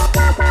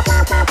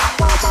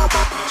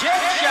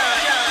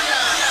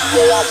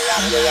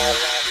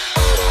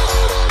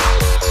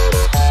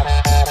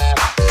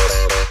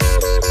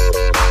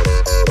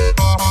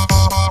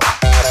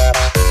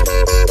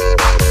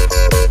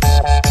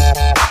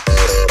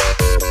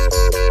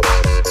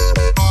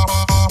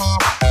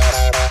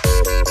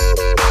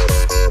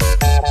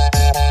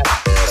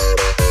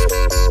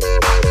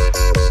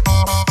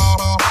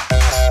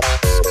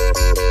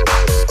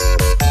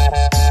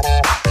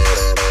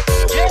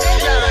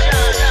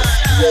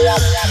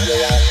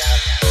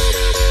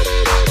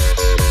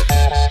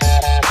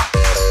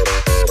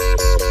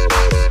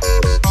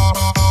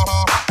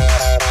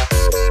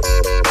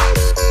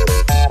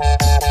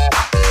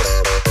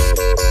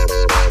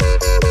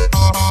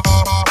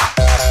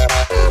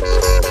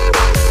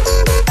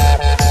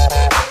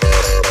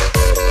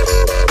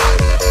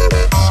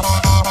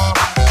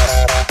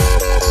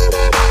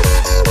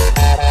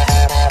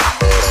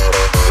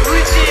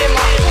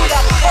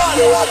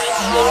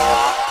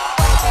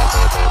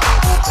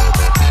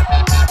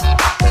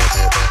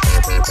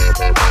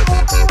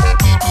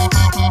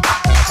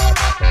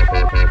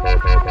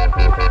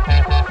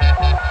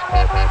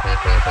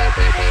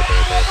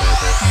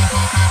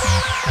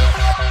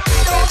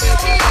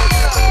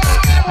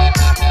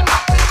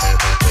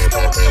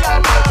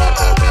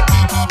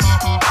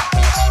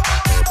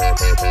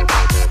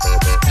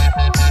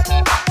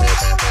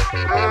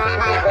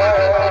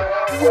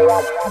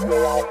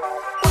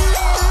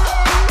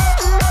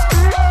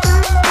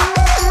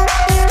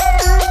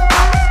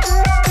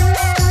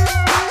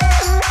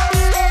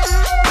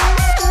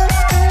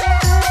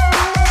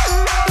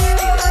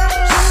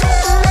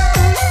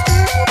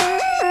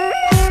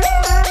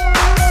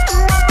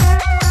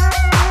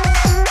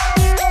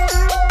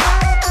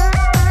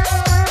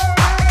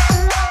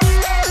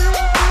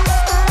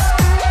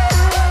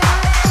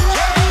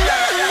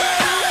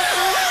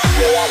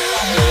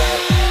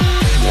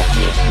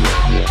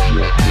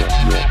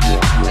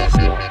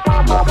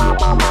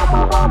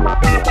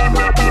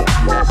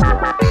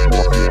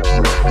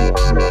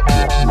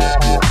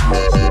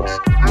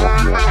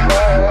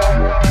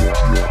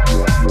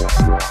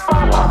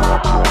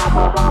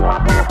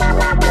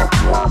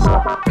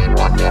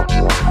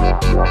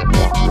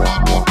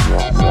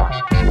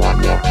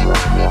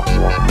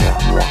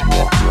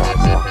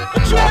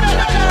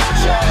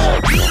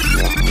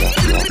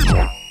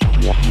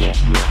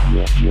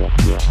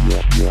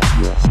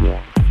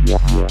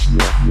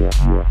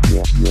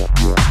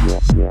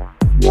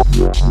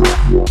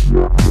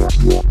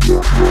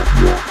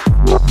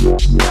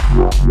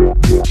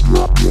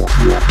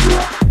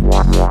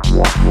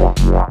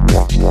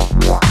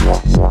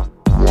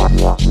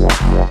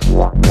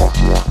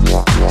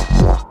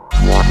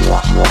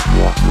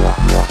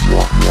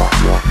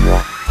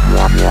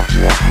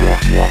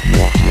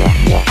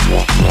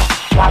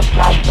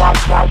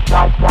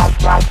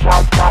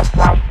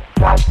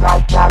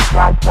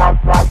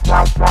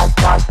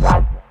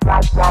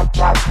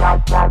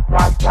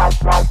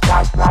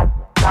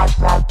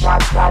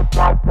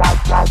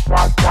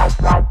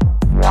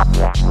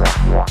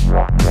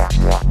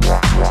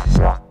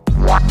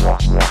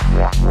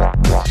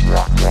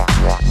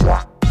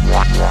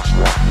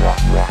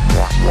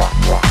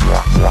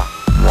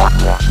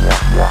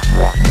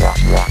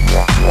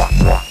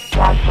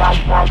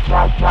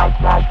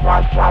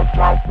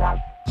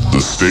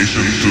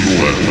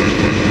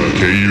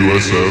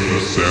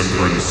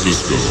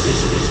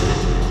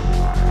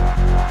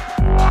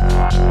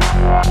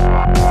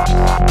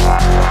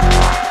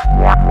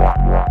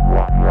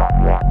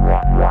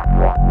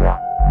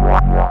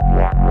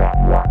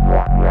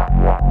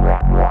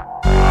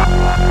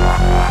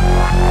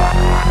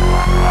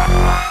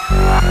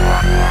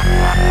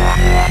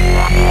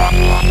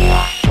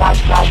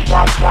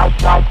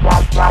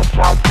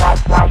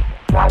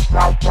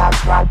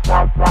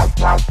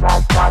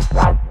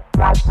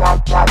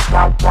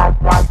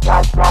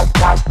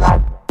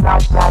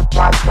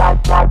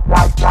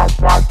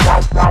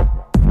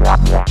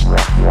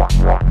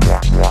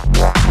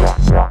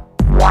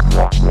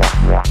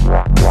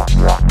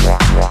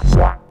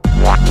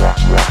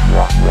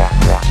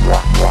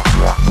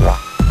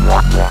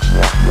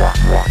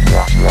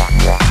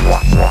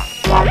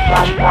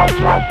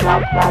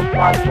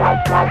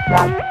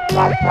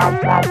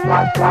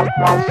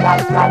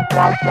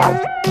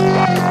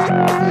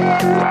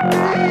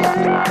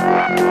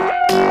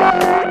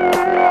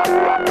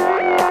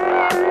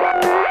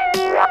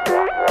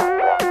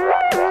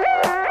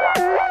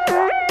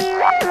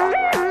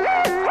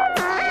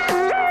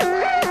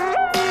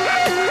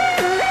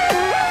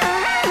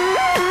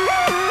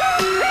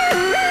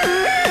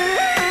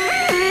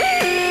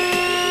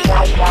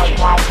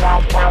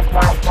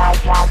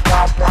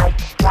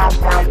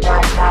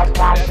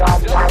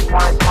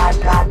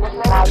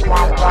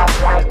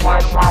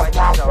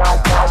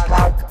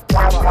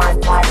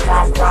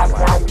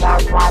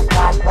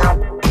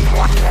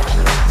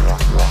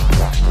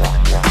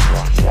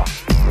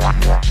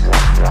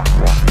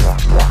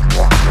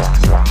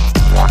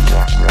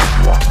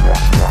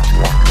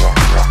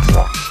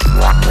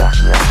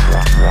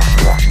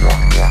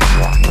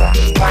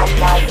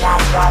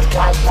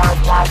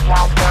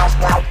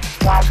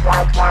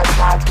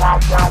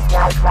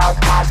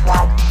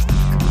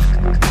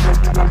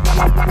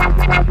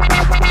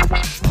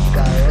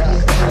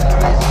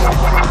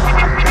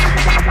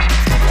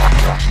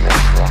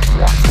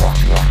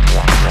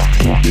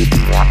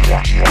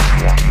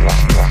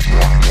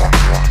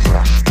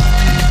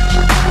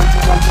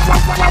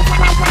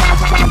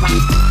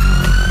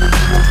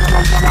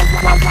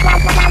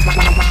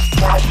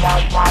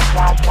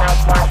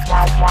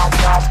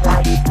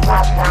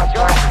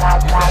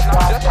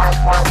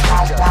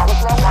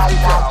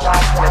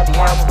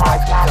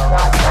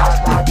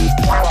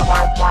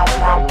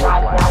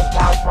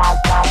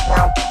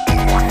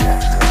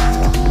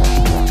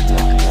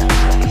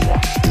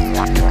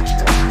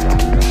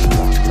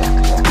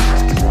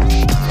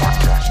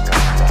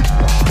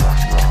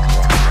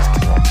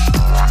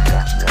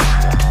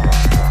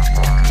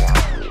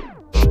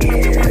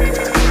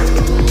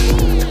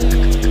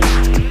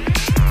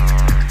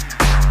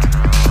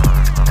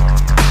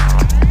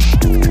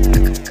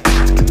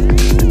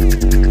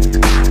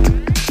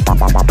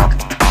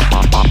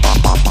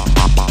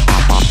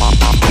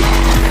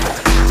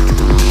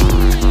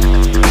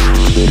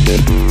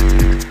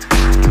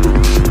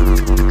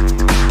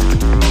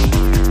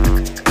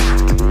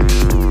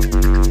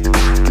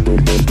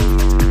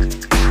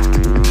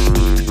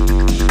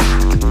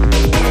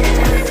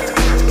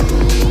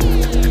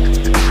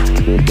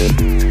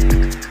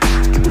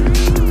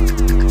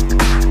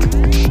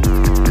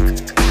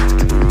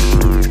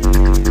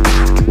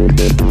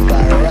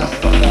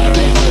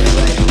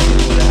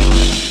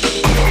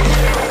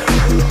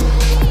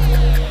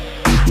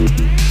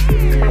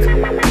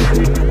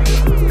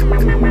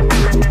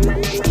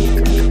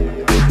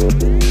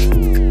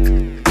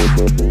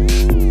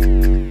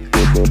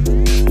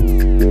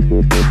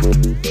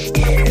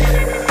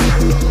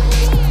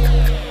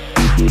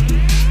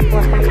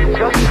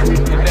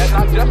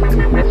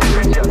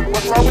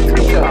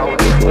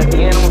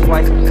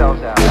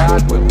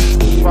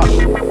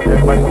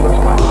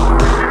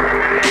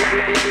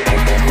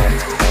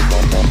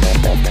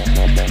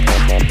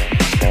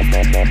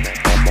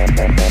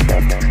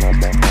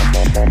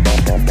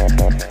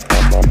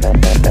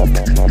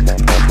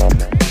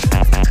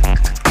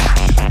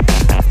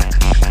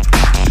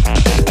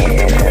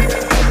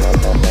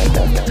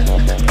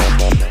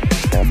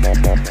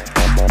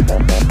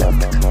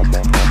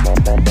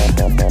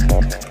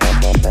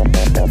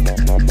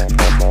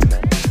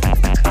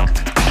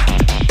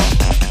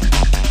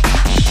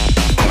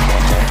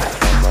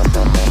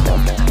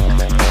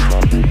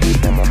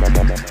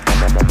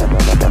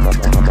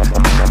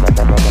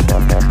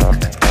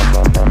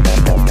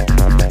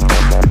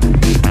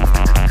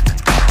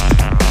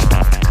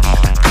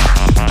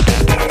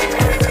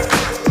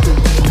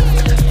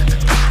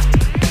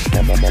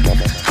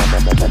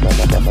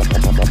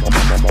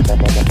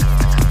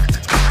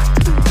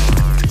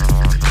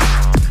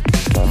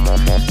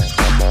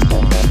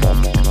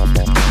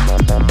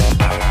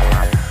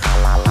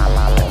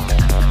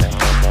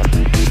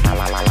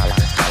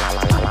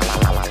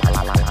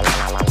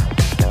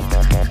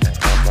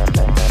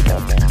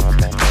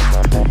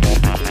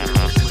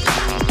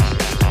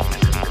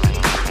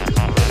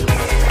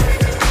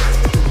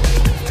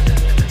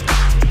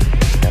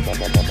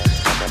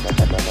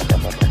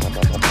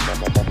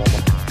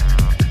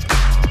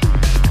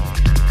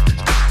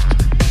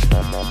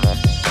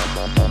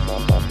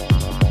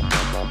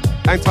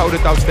 Entitled The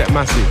Dubstep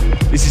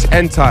Massive. This is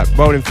N-Type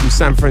rolling from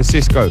San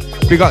Francisco.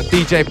 Big up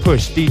DJ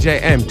Push, DJ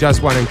M,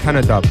 Jazz One and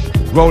Canadub.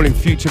 Rolling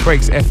Future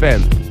Breaks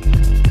FM.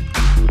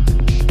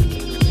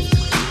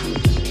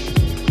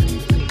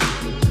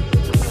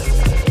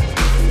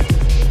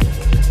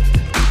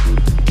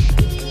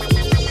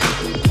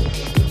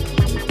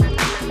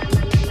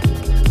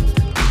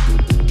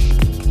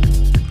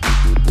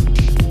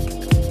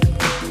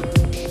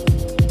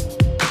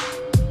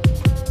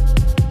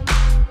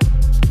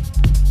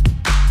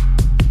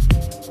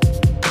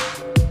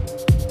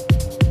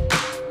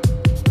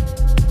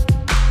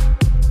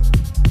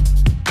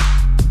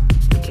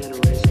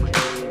 Can't erase my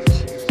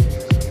dreams.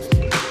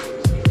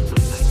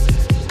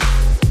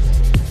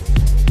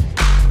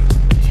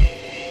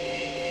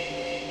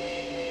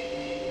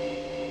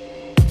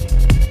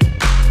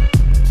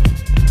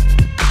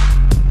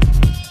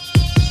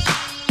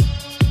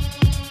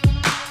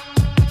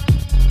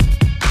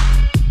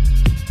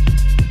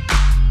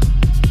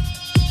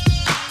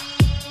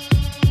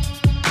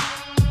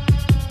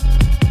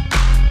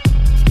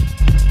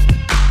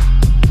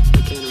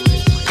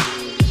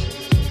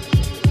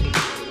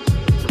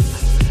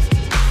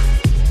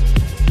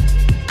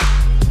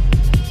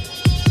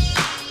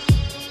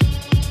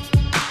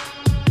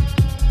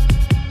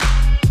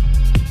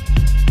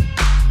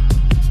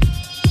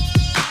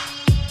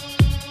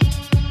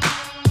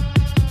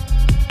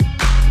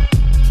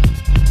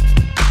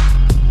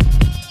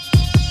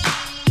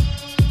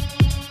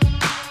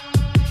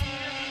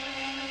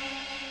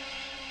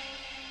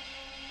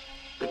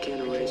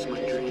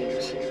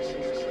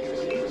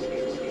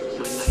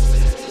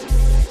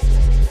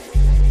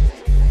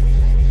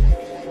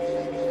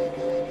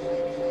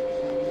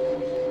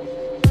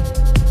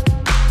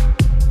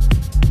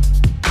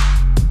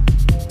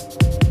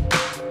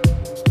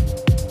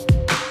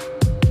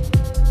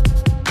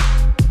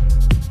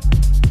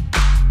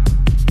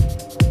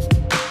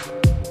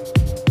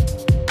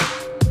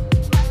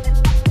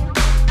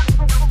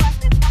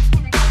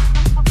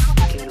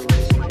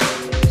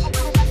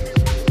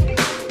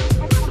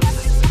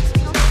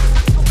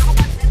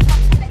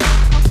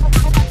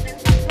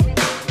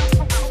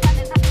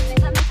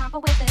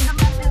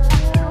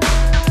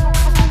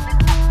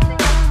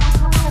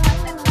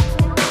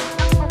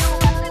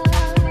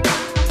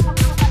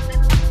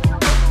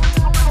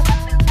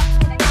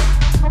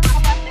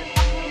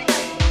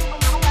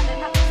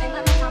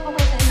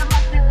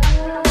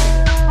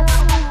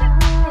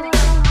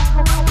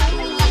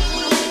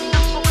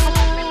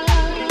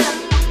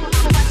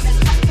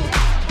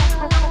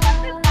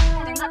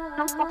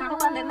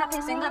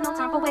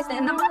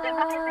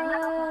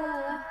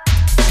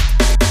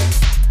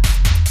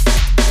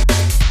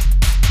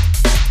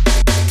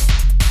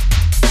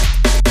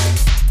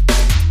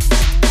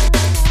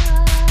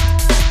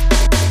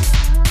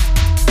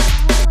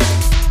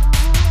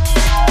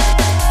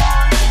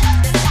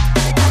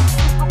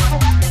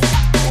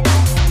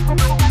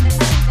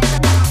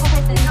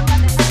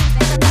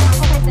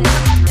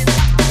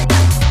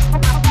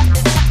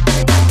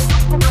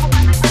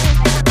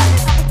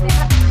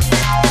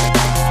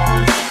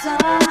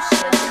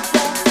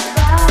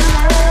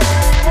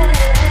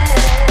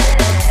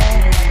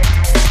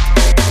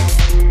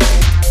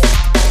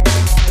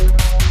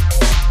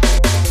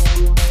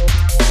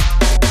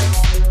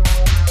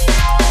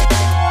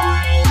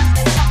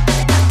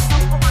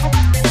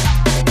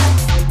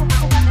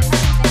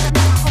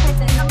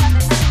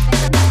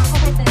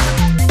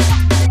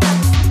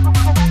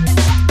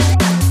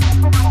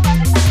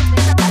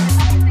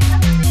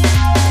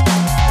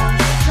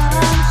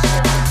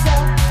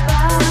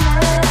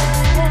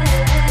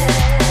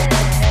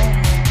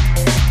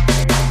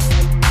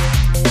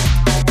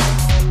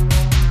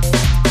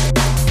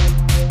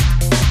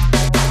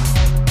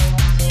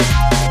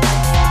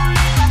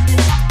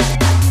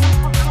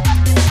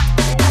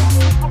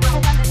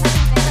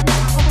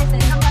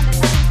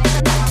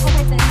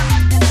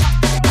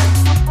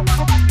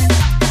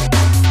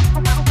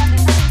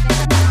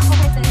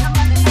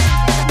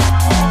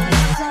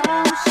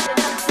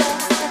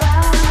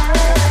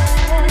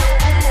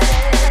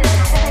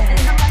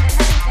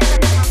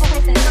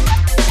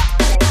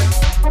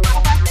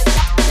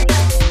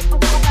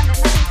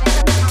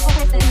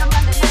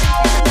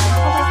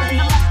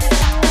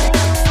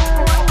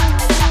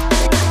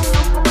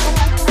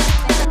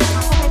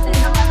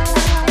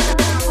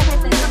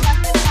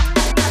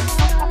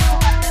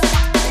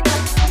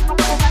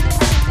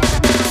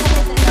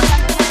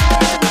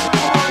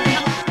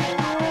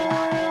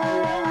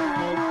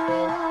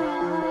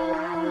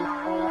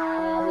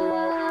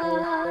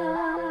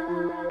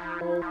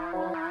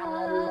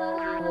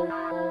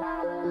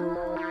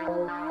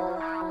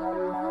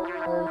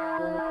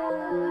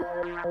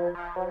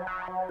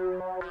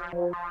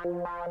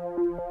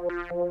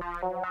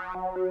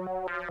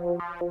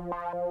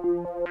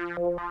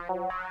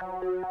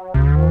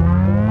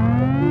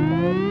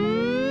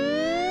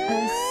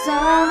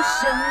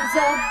 Assumptions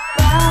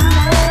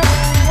about me.